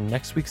for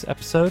next week's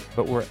episode.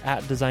 But we're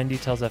at Design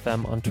Details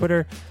FM on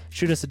Twitter.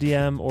 Shoot us a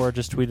DM or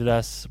just tweet at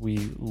us.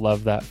 We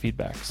love that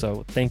feedback.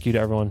 So thank you to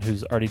everyone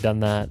who's already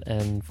done that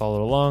and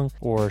followed along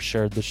or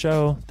shared the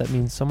show. That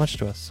means so much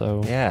to us.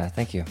 So yeah,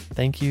 thank you.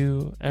 Thank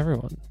you,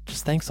 everyone.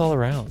 Just thanks all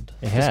around.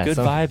 Yeah, just good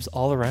vibes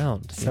all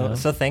around. So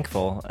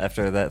thankful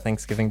after that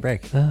Thanksgiving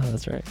break. Oh,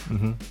 that's right.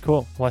 Mm-hmm.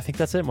 Cool. Well, I think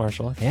that's it,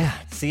 Marshall. Yeah.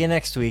 See you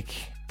next week.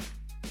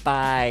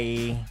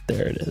 Bye.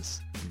 There it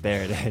is.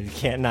 There it is. You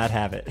can't not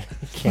have it.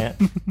 You can't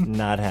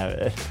not have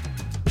it.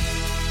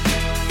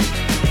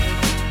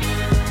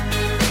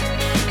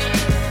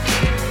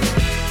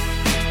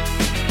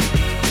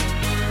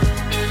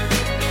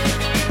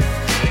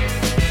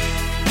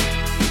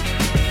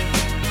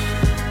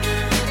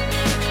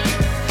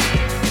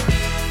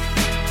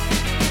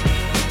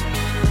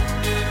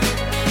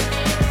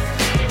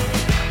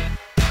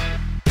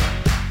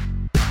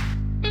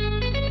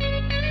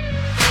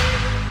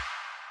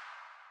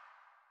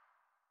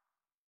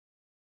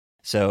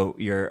 So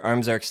your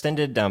arms are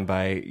extended down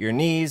by your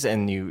knees,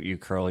 and you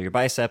curl your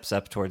biceps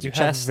up towards your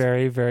chest. You have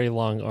very, very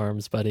long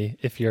arms, buddy,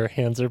 if your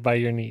hands are by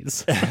your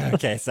knees.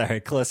 Okay,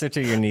 sorry. Closer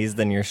to your knees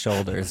than your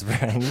shoulders,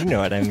 Brian. You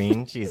know what I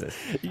mean. Jesus.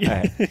 All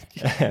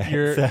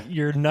right.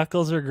 Your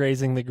knuckles are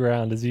grazing the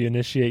ground as you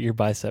initiate your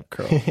bicep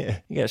curl.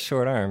 You got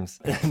short arms.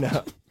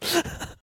 No.